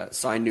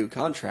 sign new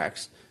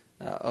contracts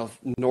of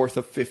north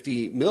of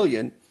 $50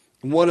 million.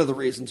 One of the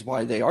reasons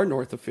why they are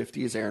north of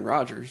 50 is Aaron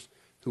Rodgers,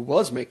 who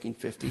was making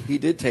 50. He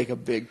did take a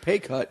big pay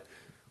cut,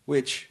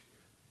 which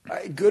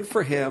good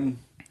for him.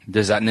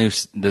 Does that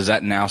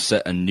now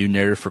set a new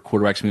narrative for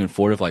quarterbacks moving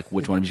forward of like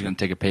which one of you is going to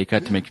take a pay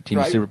cut to make your team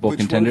a Super Bowl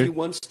contender? Which one he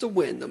wants to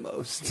win the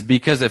most?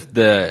 Because if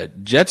the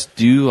Jets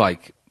do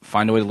like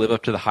find a way to live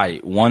up to the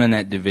hype, 1 in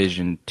that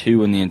division,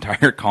 2 in the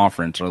entire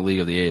conference or league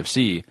of the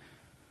AFC,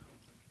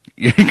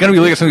 you're going to be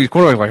looking at some of these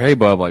quarterbacks like, hey,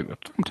 bub, like, I'm going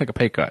to take a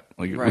pay cut.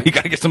 Like, we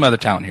got to get some other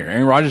talent here.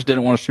 Aaron Rodgers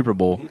didn't want a Super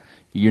Bowl.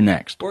 You're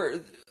next.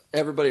 Or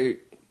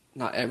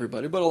not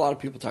everybody, but a lot of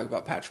people talk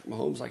about Patrick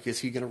Mahomes. Like, is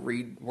he going to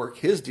rework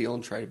his deal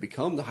and try to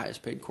become the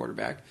highest paid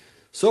quarterback?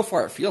 So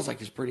far, it feels like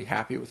he's pretty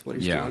happy with what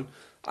he's doing.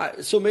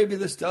 So maybe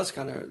this does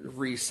kind of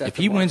reset. If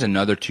he wins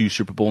another 2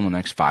 Super Bowl in the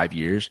next 5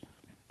 years,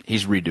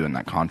 he's redoing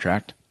that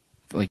contract.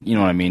 Like, you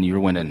know what I mean? You're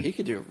winning. He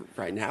could do it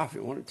right now if he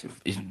wanted to.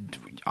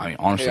 I mean,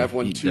 honestly, I've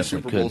won 2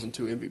 Super Bowls could. and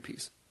 2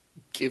 MVPs.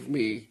 Give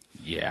me.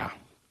 Yeah.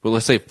 But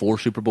let's say 4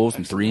 Super Bowls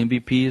and 3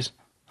 MVPs.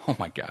 Oh,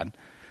 my God.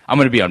 I'm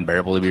going to be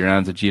unbearable to be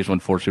around the Chiefs win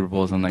 4 Super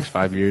Bowls in the next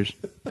 5 years,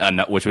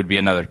 which would be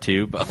another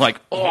 2. But, like,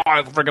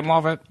 I freaking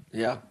love it.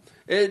 Yeah.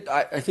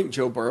 I think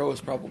Joe Burrow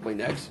is probably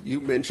next.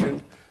 You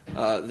mentioned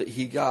that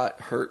he got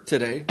hurt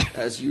today,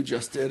 as you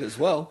just did as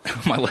well.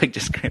 My leg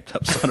just cramped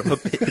up, son of a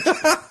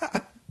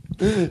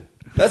bitch.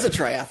 That's a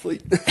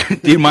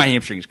triathlete. Dude, my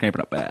hamstring is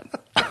cramping up bad.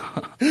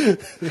 I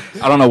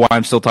don't know why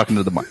I'm still talking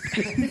to the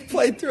mic.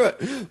 Played through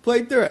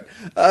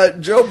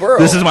it. Joe Burrow.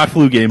 This is my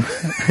flu game.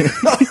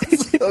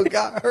 Also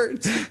got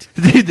hurt.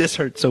 Dude, this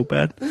hurts so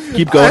bad.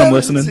 Keep going, I'm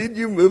listening. I haven't seen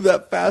you move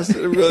that fast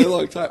in a really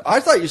long time. I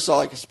thought you saw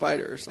like a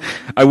spider or something.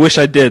 I wish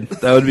I did.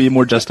 That would be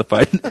more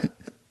justified.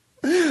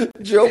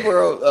 Joe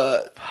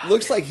Burrow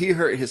looks like he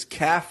hurt his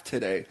calf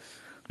today.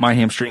 My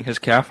hamstring, his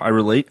calf, I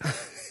relate.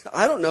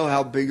 I don't know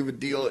how big of a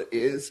deal it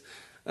is.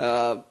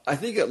 I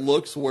think it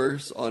looks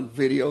worse on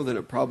video than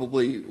it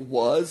probably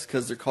was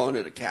because they're calling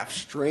it a calf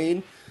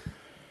strain.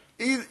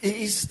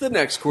 He's the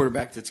next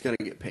quarterback that's going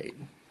to get paid.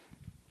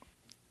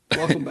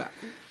 Welcome back.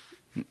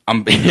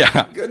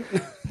 Yeah. Good.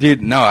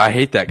 Dude, no, I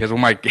hate that because when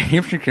my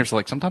hamstring cramps,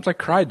 like sometimes I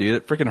cry, dude.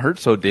 It freaking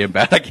hurts so damn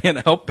bad I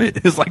can't help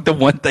it. It's like the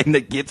one thing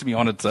that gets me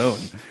on its own.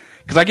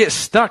 Because I get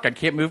stuck. I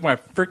can't move my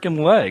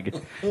freaking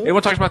leg.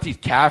 Everyone talks about these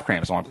calf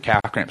cramps.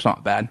 Calf cramps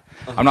not bad.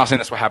 I'm not saying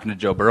that's what happened to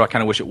Joe Burrow. I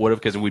kind of wish it would have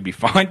because we'd be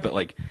fine. But,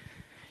 like,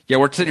 yeah,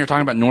 we're sitting here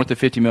talking about north of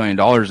 $50 million,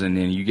 and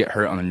then you get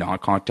hurt on a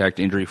non-contact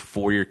injury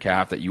for your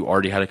calf that you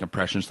already had a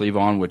compression sleeve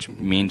on, which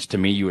means to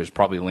me you was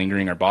probably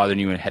lingering or bothering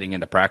you and heading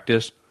into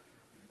practice.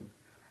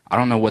 I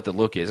don't know what the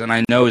look is. And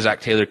I know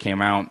Zach Taylor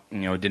came out,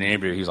 did an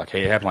interview. He was like,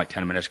 hey, it happened like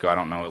 10 minutes ago. I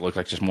don't know. It looked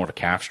like just more of a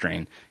calf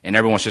strain. And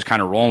everyone's just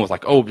kind of rolling with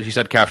like, oh, he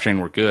said calf strain,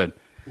 we're good.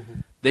 Mm-hmm.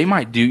 They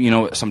might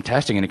do, some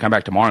testing and then come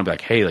back tomorrow and be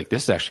like, hey, like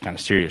this is actually kind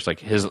of serious. Like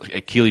his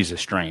Achilles is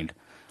strained.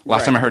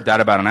 Last time I heard that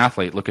about an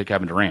athlete, look at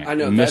Kevin Durant. I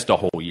know. He missed a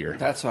whole year.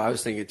 That's what I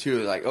was thinking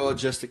too. Like, oh,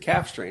 just a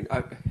calf strain.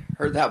 I've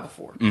heard that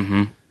before.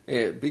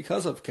 Mm-hmm.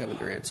 Because of Kevin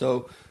Durant.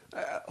 So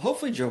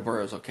hopefully Joe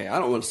Burrow's okay. I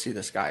don't want to see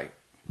this guy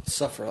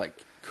suffer like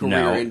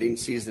career-ending,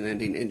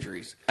 season-ending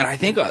injuries. And I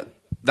think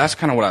that's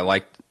kind of what I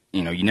liked.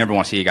 You never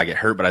want to see a guy get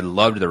hurt, but I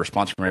loved the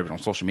response from everyone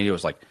on social media. It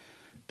was like,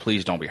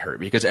 please don't be hurt,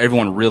 because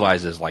everyone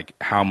realizes like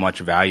how much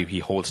value he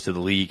holds to the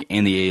league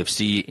and the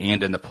AFC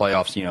and in the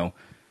playoffs.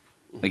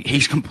 Like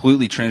he's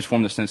completely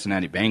transformed the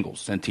Cincinnati Bengals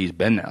since he's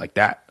been there. Like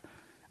that,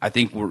 I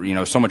think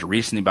we're so much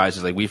recency bias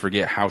is like we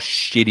forget how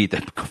shitty the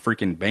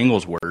freaking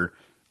Bengals were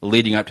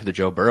leading up to the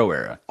Joe Burrow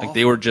era. Like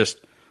they were just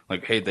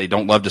like, hey, they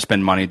don't love to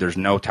spend money. There's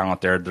no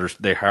talent there.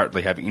 They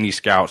hardly have any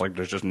scouts. Like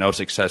there's just no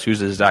success. Who's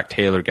the Zach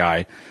Taylor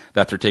guy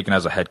that they're taking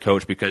as a head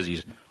coach because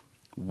he's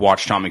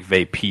watched Sean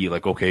McVay pee?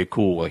 Like, okay,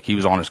 cool. Like he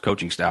was on his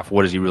coaching staff.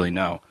 What does he really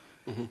know?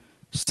 Mm-hmm.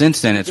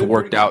 Since then, it's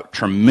worked out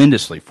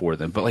tremendously for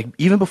them. But like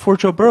even before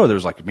Joe Burrow, there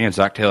was like, man,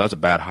 Zach Taylor, that's a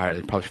bad hire.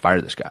 They probably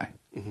fired this guy.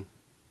 Mm-hmm.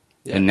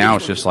 Yeah, and now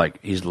it's just like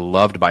he's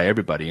loved by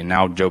everybody. And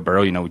now Joe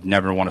Burrow, we'd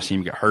never want to see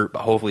him get hurt,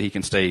 but hopefully he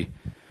can stay.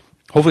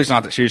 Hopefully it's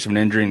not that serious of an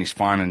injury and he's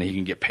fine and he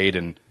can get paid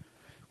and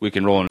we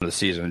can roll into the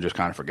season and just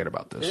kind of forget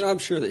about this. And I'm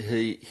sure that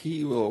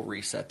he will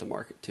reset the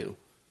market too.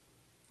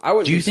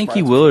 Do you think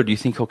he will, or do you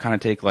think he'll kind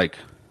of take like,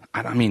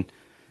 I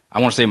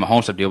want to say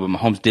Mahomes type deal, but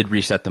Mahomes did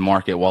reset the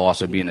market while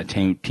also being a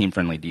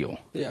team-friendly deal.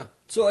 Yeah.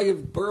 So like if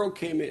Burrow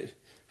came in,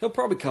 he'll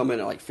probably come in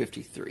at like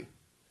 53.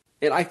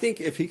 And I think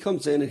if he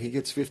comes in and he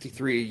gets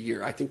 53 a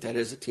year, I think that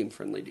is a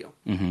team-friendly deal.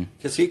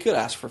 Because he could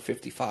ask for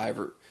 55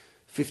 or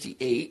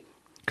 58.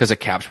 Because the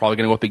cap's probably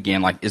going to go up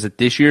again. Like, is it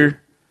this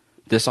year,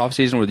 this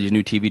offseason, where these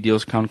new TV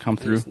deals come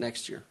through? It's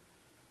next year.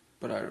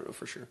 But I don't know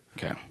for sure.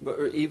 Okay.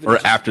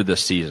 But after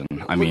this season,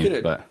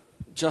 but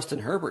Justin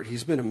Herbert,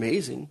 he's been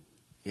amazing.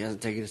 He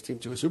hasn't taken his team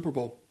to a Super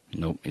Bowl.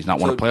 Nope, he's not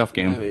won a playoff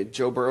game. I mean,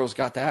 Joe Burrow's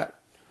got that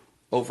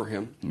over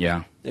him.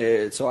 Yeah.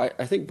 So I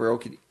think Burrow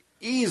could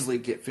easily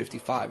get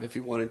 55 if he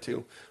wanted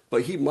to,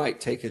 but he might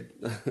take a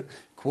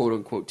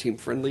quote-unquote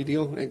team-friendly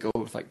deal and go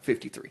with like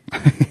 53.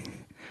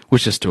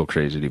 Which is still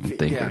crazy to even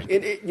think. Yeah,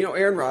 and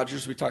Aaron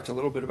Rodgers, we talked a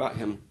little bit about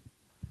him.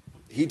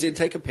 He did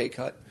take a pay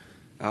cut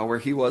where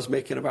he was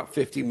making about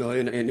 $50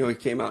 million, and he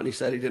came out and he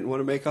said he didn't want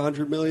to make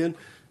 $100 million,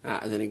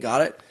 and then he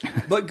got it.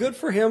 But good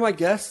for him, I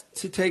guess,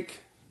 to take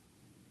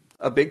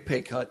a big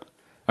pay cut.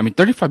 I mean,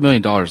 $35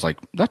 million, like,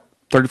 that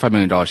 $35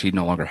 million he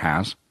no longer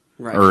has,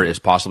 right, or is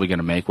possibly going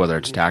to make, whether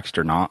it's taxed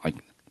or not. Like,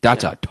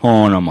 that's a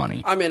ton of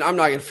money. I mean, I'm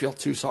not going to feel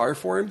too sorry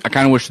for him. I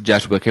kind of wish the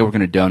Jets would be like, hey, we're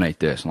going to donate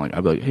this. And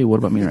I'd be like, hey, what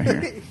about me right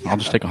here? I'll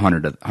just take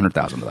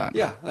 100,000 of that.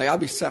 Yeah, like, I'll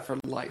be set for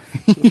life.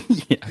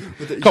 Yeah,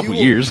 a couple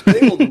years.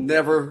 They will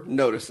never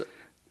notice it.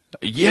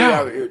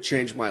 Yeah. It would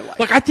change my life.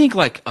 Like, I think,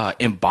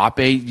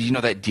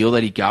 Mbappe, that deal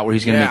that he got where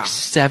he's going to make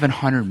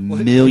 $700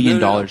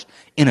 million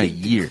in a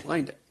year.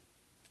 Declined it.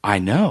 I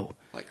know.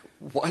 Like,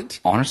 what?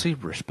 Honestly,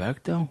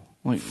 respect, though.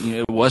 Like,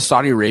 it was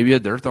Saudi Arabia.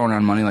 They're throwing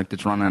around money like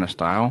that's running out of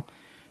style.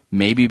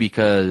 Maybe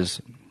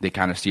because they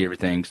kind of see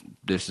everything.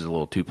 This is a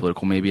little too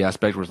political, maybe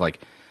aspect where it's like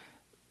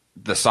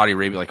the Saudi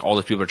Arabia, like all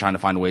those people are trying to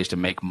find ways to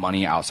make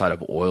money outside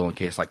of oil in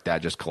case like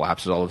that just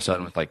collapses all of a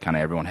sudden with like kind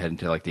of everyone heading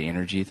to like the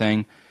energy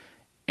thing.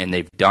 And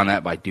they've done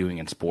that by doing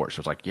in sports.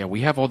 So it's like, yeah,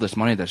 we have all this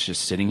money that's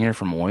just sitting here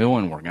from oil,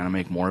 and we're going to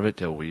make more of it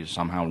till we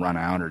somehow run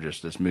out or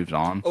just this moves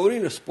on.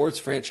 Owning a sports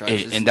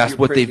franchise. And that's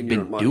what they've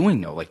been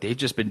doing, though. Like, they've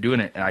just been doing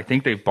it. And I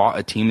think they've bought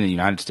a team in the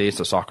United States,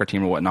 a soccer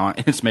team or whatnot,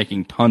 and it's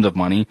making tons of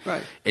money.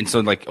 Right. And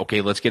so, like,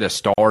 okay, let's get a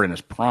star in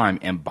his prime,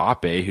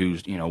 Mbappe,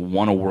 who's,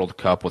 won a World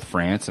Cup with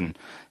France and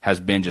has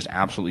been just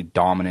absolutely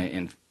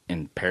dominant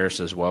in Paris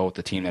as well with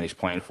the team that he's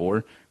playing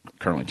for.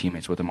 Currently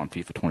teammates with him on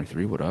FIFA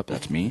 23. What up?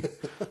 That's me.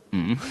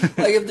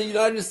 Like, if the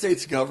United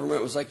States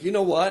government was like, you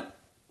know what?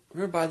 We're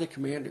going to buy the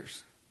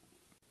Commanders.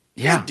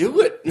 Yeah. Do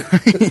it.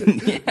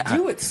 Yeah.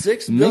 Do it.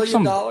 $6 Make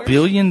some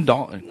billion. $1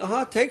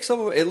 billion. Take some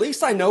of it. At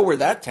least I know where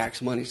that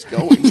tax money's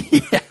going.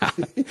 Yeah.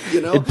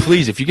 And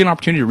please, if you get an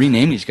opportunity to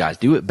rename these guys,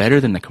 do it better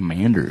than the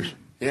Commanders.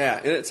 Yeah,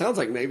 and it sounds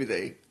like maybe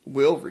they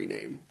will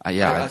rename.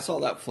 Yeah. I saw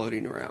that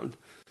floating around.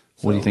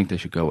 What do you think they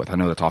should go with? I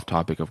know that's off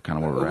topic of kind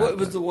of where we're at. What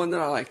was the one that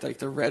I liked? Like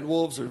the Red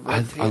Wolves or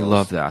Red Tails? I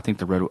love that. I think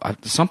the Red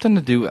something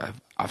to do.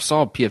 I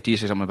saw PFT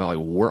say something about like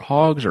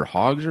warthogs or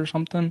hogs or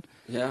something.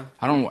 Yeah.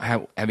 I don't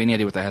have any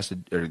idea what that has to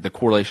or the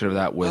correlation of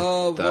that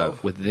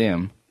with with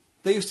them.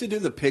 They used to do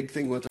the pig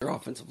thing with their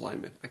offensive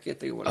linemen. I can't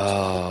think of what it's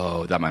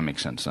called. That might make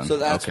sense then. So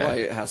that's why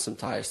it has some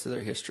ties to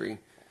their history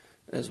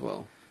as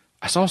well.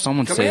 I saw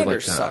someone say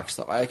Commanders sucks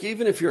though. Like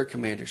even if you're a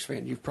Commanders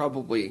fan, you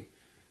probably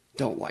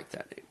don't like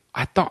that name.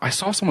 I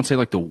saw someone say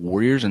like the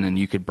Warriors, and then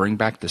you could bring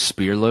back the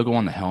spear logo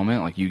on the helmet.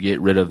 Like you get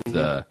rid of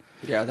the.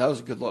 Yeah, that was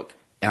a good look.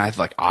 And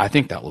I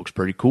think that looks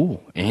pretty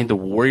cool. And the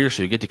Warriors,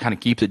 so you get to kind of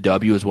keep the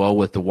W as well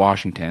with the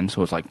Washington.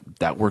 So it's like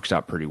that works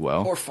out pretty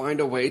well. Or find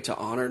a way to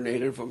honor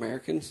Native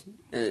Americans.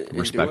 And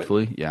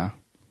respectfully, do it. Yeah.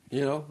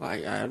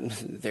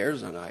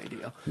 There's an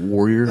idea.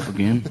 Warrior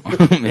again,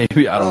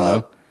 maybe I don't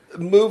know.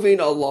 Moving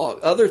along,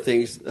 other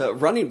things.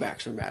 Running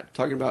backs are mad.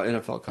 Talking about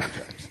NFL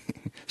contracts.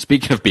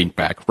 Speaking of being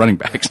back, running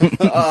backs,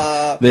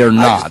 they are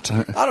not.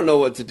 I don't know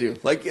what to do.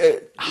 Like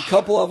a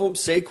couple of them,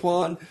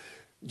 Saquon,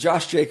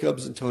 Josh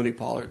Jacobs, and Tony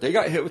Pollard, they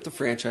got hit with the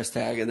franchise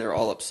tag, and they're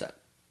all upset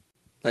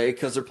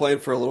because they're playing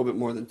for a little bit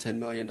more than $10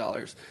 million.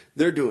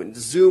 They're doing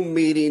Zoom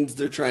meetings.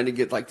 They're trying to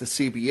get like the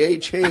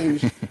CBA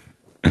changed.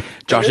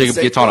 Josh Jacobs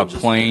gets on a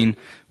plane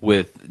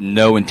with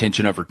no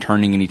intention of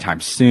returning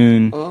anytime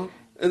soon.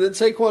 And then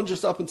Saquon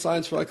just up and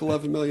signs for like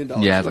 $11 million.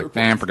 Yeah, it's like,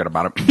 man, forget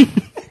about it.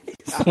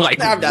 Like,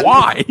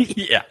 why?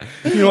 Yeah.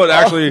 You know what,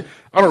 actually,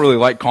 I don't really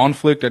like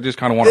conflict. I just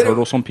kind of want to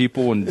hurdle some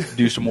people and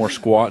do some more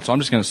squats. So I'm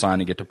just going to sign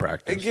and get to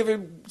practice. And give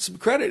him some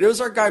credit. It was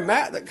our guy,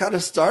 Matt, that kind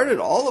of started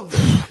all of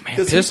this. Man,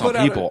 piss on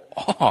people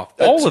off.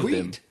 All of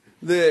them.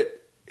 That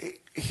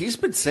he's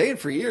been saying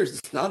for years,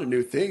 it's not a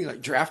new thing.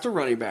 Like, draft a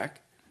running back,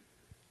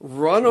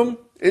 run them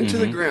into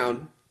the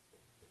ground,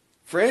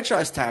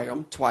 franchise tag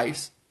them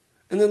twice,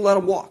 and then let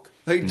them walk.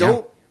 Like,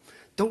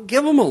 don't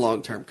give them a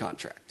long-term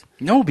contract.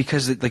 No,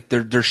 because like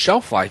their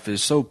shelf life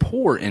is so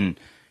poor, and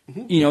the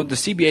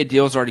CBA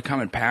deal is already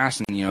coming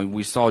past, and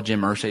we saw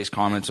Jim Irsay's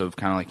comments of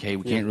kind of like, hey,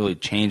 we can't really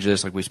change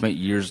this. Like we spent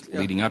years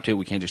leading up to it,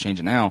 we can't just change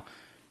it now.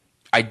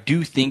 I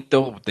do think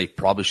though they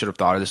probably should have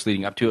thought of this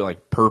leading up to it,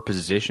 like per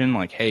position,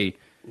 like hey,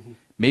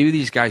 maybe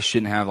these guys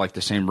shouldn't have like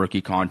the same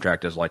rookie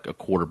contract as like a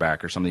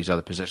quarterback or some of these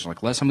other positions.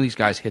 Like let some of these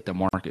guys hit the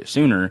market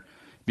sooner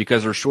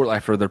because their short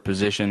life for their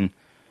position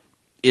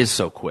is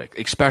so quick,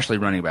 especially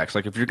running backs.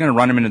 Like if you're going to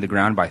run them into the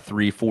ground by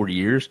 3-4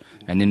 years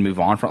and then move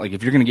on from, like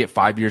if you're going to get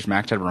 5 years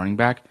max out of a running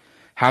back,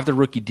 have the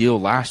rookie deal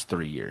last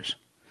 3 years.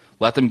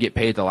 Let them get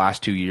paid the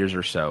last 2 years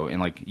or so, and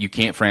like you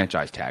can't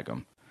franchise tag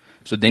them.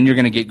 So then you're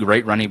going to get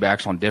great running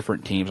backs on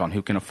different teams on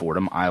who can afford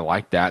them. I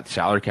like that.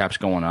 Salary cap's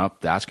going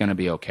up. That's going to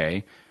be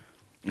okay.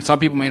 And some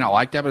people may not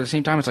like that, but at the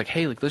same time, it's like,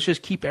 hey, like let's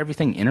just keep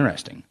everything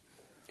interesting.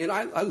 And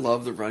I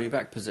love the running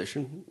back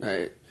position.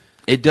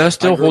 It does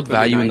still grew hold up in the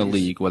value in the 90s.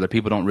 league, whether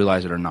people don't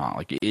realize it or not.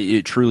 Like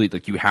it truly,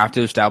 like you have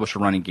to establish a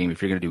running game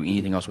if you're going to do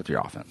anything else with your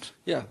offense.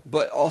 Yeah,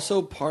 but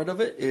also part of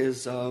it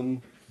is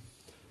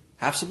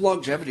have some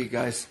longevity,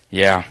 guys.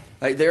 Yeah,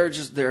 Like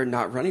they're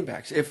not running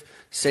backs. If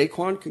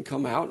Saquon can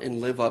come out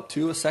and live up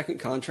to a second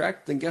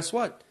contract, then guess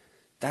what?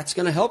 That's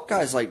going to help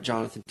guys like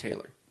Jonathan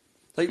Taylor.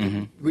 Like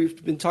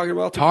we've been talking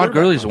about. Todd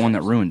Gurley's the one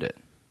that ruined it.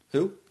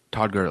 Who?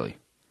 Todd Gurley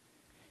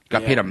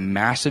got paid a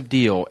massive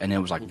deal, and it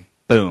was like,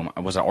 boom,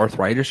 was it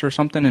arthritis or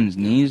something in his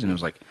knees, and it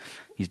was like,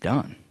 he's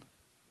done.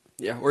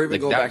 Yeah, or even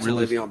Like, go that back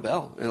really- to Le'Veon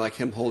Bell and like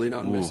him holding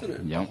on and missing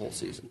it the yep. whole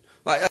season.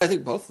 I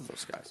think both of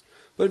those guys.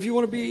 But if you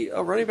want to be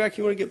a running back,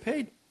 you want to get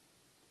paid.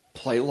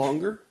 Play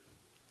longer.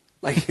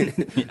 Like,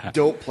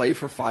 don't play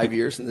for 5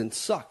 years and then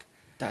suck.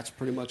 That's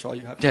pretty much all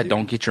you have to do. Yeah,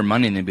 don't get your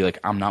money and then be like,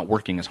 I'm not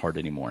working as hard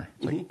anymore.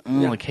 It's like,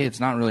 like, hey, it's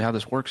not really how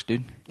this works,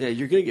 dude. Yeah,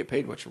 you're going to get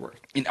paid what you're worth.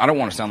 And I don't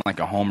want to sound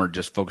like a homer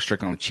just focused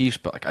strictly on the Chiefs,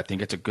 but like I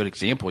think it's a good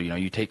example. You know,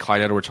 you take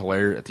Clyde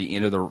Edwards-Helaire at the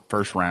end of the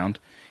first round,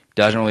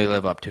 doesn't really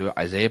live up to it.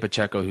 Isaiah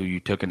Pacheco, who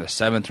you took in the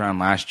 7th round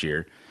last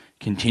year,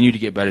 continued to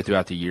get better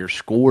throughout the year,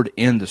 scored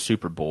in the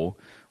Super Bowl,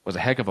 was a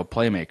heck of a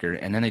playmaker.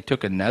 And then they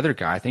took another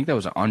guy, I think that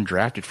was an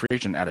undrafted free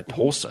agent out of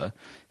Tulsa.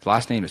 His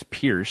last name is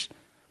Pierce.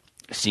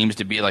 Seems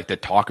to be like the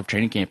talk of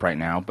training camp right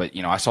now. But,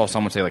 you know, I saw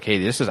someone say like, hey,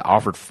 this is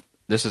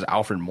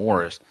Alfred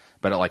Morris,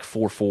 but at like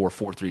 4.4,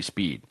 4.3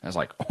 speed. I was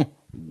like, oh,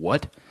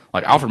 what?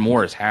 Like Alfred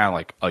Morris had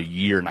like a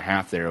year and a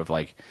half there of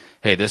like,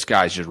 hey, this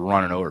guy's just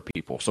running over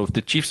people. So if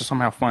the Chiefs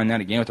somehow find that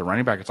again with the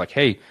running back, it's like,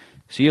 hey,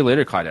 see you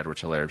later, Clyde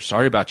Edwards-Helaire.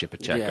 Sorry about you,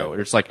 Pacheco. Yeah.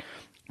 It's like,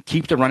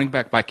 keep the running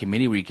back by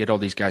committee where you get all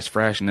these guys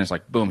fresh, and then it's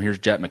like, boom, here's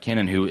Jet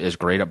McKinnon, who is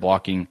great at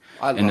blocking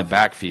in the love him.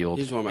 backfield,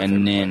 He's one of my and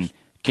favorite then players.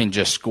 can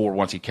just score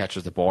once he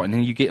catches the ball. And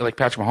then you get like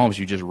Patrick Mahomes,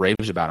 who just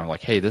raves about him,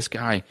 like, hey, this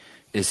guy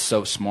is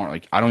so smart.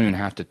 Like, I don't even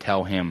have to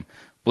tell him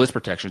blitz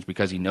protections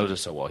because he knows it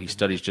so well. He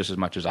studies just as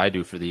much as I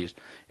do for these,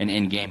 and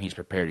in game he's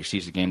prepared. He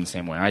sees the game the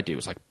same way I do.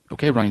 It's like,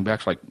 okay, running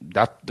backs like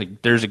that.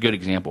 Like, there's a good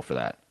example for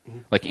that.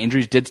 Like,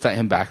 injuries did set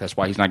him back. That's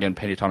why he's not getting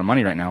paid a ton of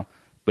money right now.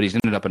 But he's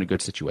ended up in a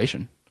good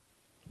situation.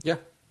 Yeah.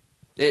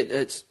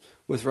 It's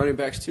with running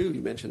backs, too. You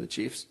mentioned the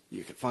Chiefs.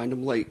 You can find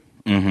them late.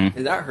 And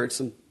that hurts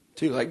them,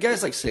 too. Like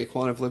guys like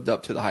Saquon have lived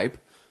up to the hype.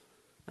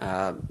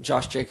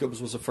 Josh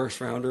Jacobs was a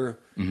first-rounder.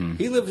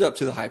 He lived up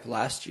to the hype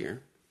last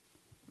year.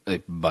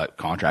 But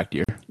contract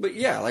year. But,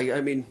 yeah, like I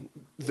mean,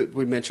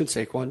 we mentioned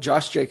Saquon,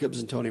 Josh Jacobs,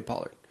 and Tony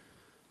Pollard.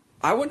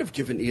 I wouldn't have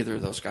given either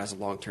of those guys a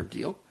long-term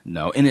deal.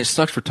 No, and it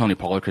sucks for Tony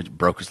Pollard because he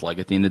broke his leg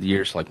at the end of the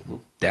year. So, like,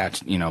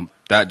 that's, you know,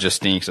 that just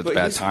stinks. It's But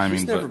bad timing.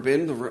 he's never but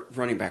been the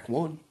running back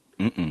one.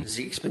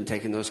 Zeke's been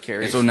taking those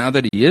carries. so now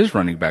that he is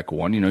running back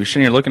one, you know, you're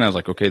sitting here looking, I was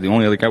like, okay, the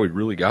only other guy we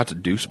really got is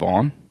Deuce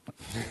Vaughn.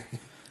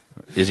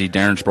 Is he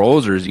Darren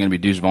Sproles, or is he going to be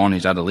Deuce Vaughn?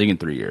 He's out of the league in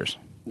 3 years.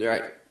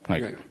 Right.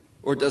 Like- right.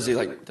 Or does he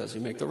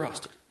make the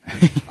roster?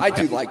 I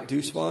do like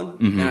Deuce Vaughn,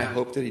 and I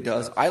hope that he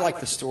does. I like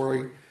the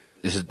story.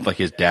 This is like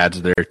his dad's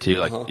there too.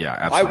 Like, yeah,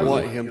 absolutely. I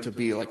want him to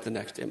be like the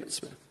next Emmitt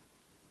Smith.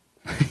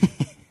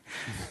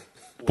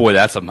 Boy,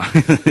 that's a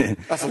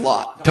That's a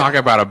lot. talk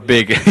about a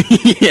big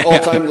yeah.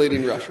 All-time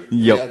leading rusher.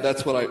 Yep. Yeah,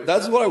 that's what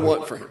I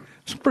want for him.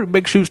 Some pretty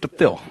big shoes to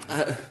fill.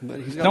 But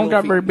he's got Don't little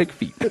got feet. very big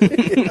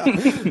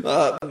feet.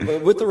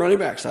 But with the running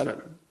backs, I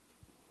don't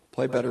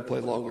play better,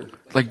 play longer.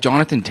 Like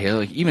Jonathan Taylor,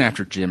 like even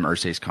after Jim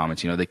Irsay's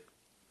comments, you know,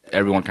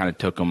 everyone kind of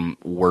took him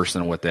worse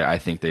than what I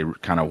think they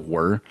kind of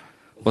were.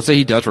 Let's say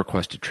he does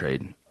request a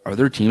trade. Are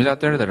there teams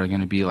out there that are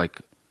going to be like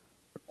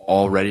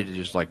all ready to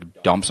just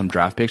like dump some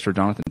draft picks for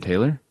Jonathan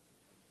Taylor?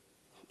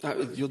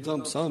 You'll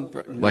dump some,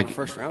 Like-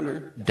 first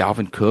rounder.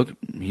 Dalvin Cook,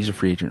 he's a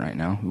free agent right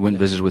now. He went and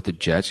visited with the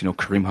Jets. You know,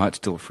 Kareem Hunt's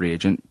still a free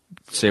agent.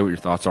 Say what your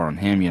thoughts are on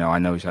him. You know, I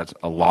know he's had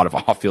a lot of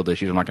off-field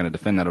issues. I'm not going to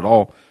defend that at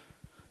all.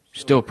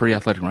 Still a pretty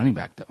athletic running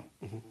back, though.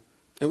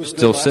 It was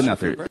Still last sitting year out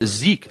for there. Brett.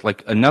 Zeke,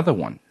 like another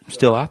one,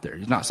 still out there.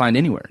 He's not signed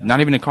anywhere.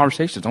 Not even in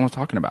conversations. No one's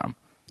talking about him.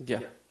 Yeah.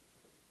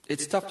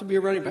 It's tough to be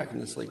a running back in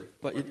this league.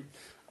 But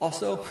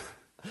also,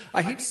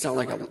 I hate to sound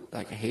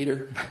like a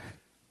hater.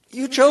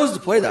 You chose to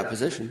play that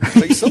position.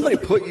 Like somebody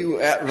put you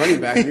at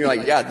running back, and you're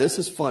like, yeah, this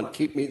is fun.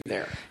 Keep me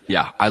there.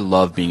 Yeah, I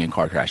love being in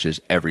car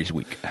crashes every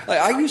week. Like,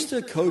 I used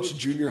to coach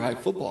junior high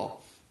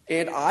football,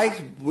 and I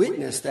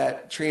witnessed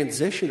that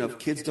transition of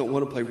kids don't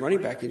want to play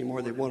running back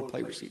anymore. They want to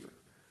play receiver.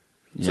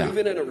 So Yeah.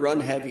 even in a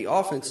run-heavy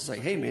offense, it's like,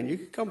 hey, man, you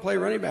can come play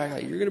running back.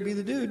 Like, you're going to be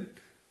the dude.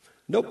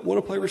 Nope, want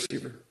to play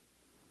receiver.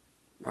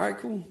 All right,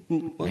 cool.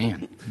 Well,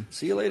 Man.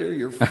 see you later.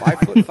 You're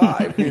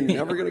 5'5". You're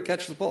never going to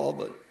catch the ball,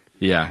 but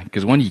Yeah,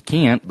 because one, you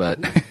can't,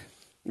 but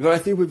I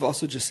think we've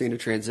also just seen a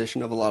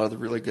transition of a lot of the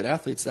really good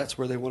athletes. That's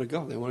where they want to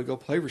go. They want to go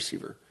play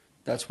receiver.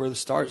 That's where the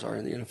stars are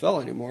in the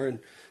NFL anymore. And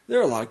there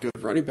are a lot of good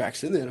running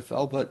backs in the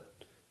NFL, but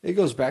it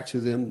goes back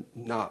to them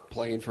not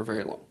playing for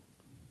very long.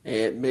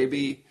 And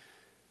maybe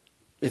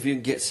if you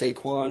can get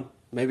Saquon,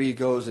 maybe he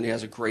goes and he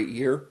has a great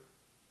year.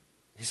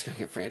 He's going to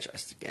get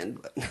franchised again,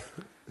 but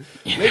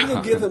maybe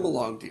they'll give him a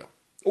long deal.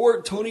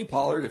 Or Tony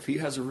Pollard, if he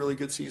has a really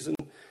good season,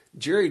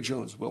 Jerry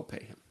Jones will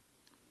pay him.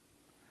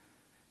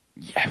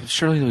 yeah,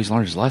 surely he's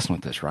learned his lesson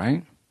with this,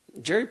 right?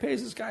 Jerry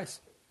pays his guys.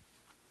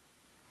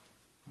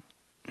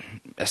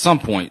 At some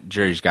point,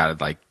 Jerry's got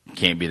to,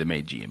 can't be the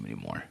main GM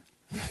anymore.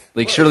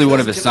 Surely one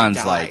of his sons,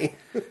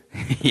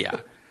 yeah.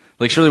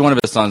 Surely one of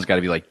his sons got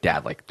to be like,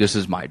 Dad, this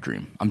is my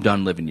dream. I'm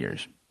done living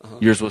yours.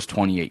 Yours was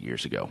 28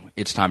 years ago.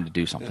 It's time to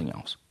do something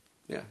else.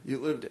 Yeah, you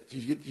lived it.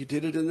 You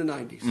did it in the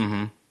 90s.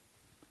 Mm-hmm.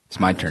 It's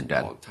my turn,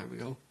 Dad. A long time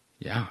ago.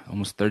 Yeah,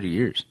 almost 30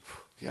 years.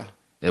 Yeah.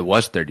 It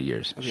was 30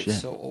 years. I mean, Shit.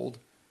 it's so old.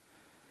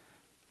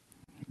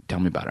 Tell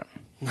me about it.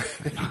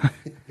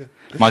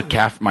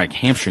 My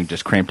hamstring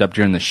just cramped up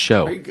during the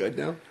show. Are you good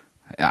now?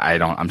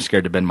 I'm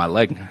scared to bend my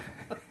leg.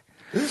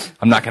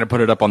 I'm not going to put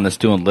it up on this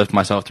stool and lift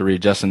myself to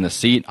readjust in the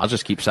seat. I'll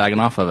just keep sagging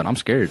off of it. I'm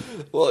scared.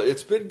 Well,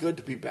 it's been good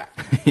to be back.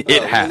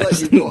 It has. We'll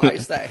let you go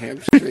ice that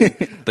hamstring.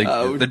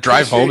 The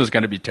drive home is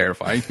going to be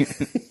terrifying.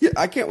 Yeah,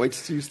 I can't wait to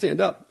see you stand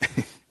up.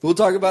 We'll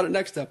talk about it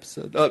next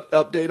episode.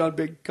 Update on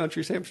Big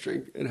Country's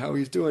hamstring and how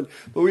he's doing.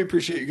 But we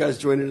appreciate you guys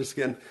joining us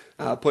again,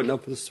 putting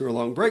up with us through a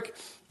long break.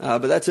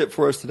 But that's it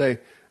for us today.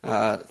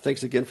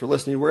 Thanks again for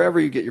listening wherever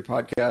you get your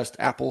podcast,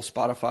 Apple,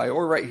 Spotify,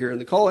 or right here in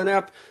the call-in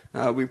app.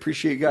 We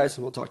appreciate you guys,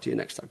 and we'll talk to you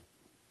next time.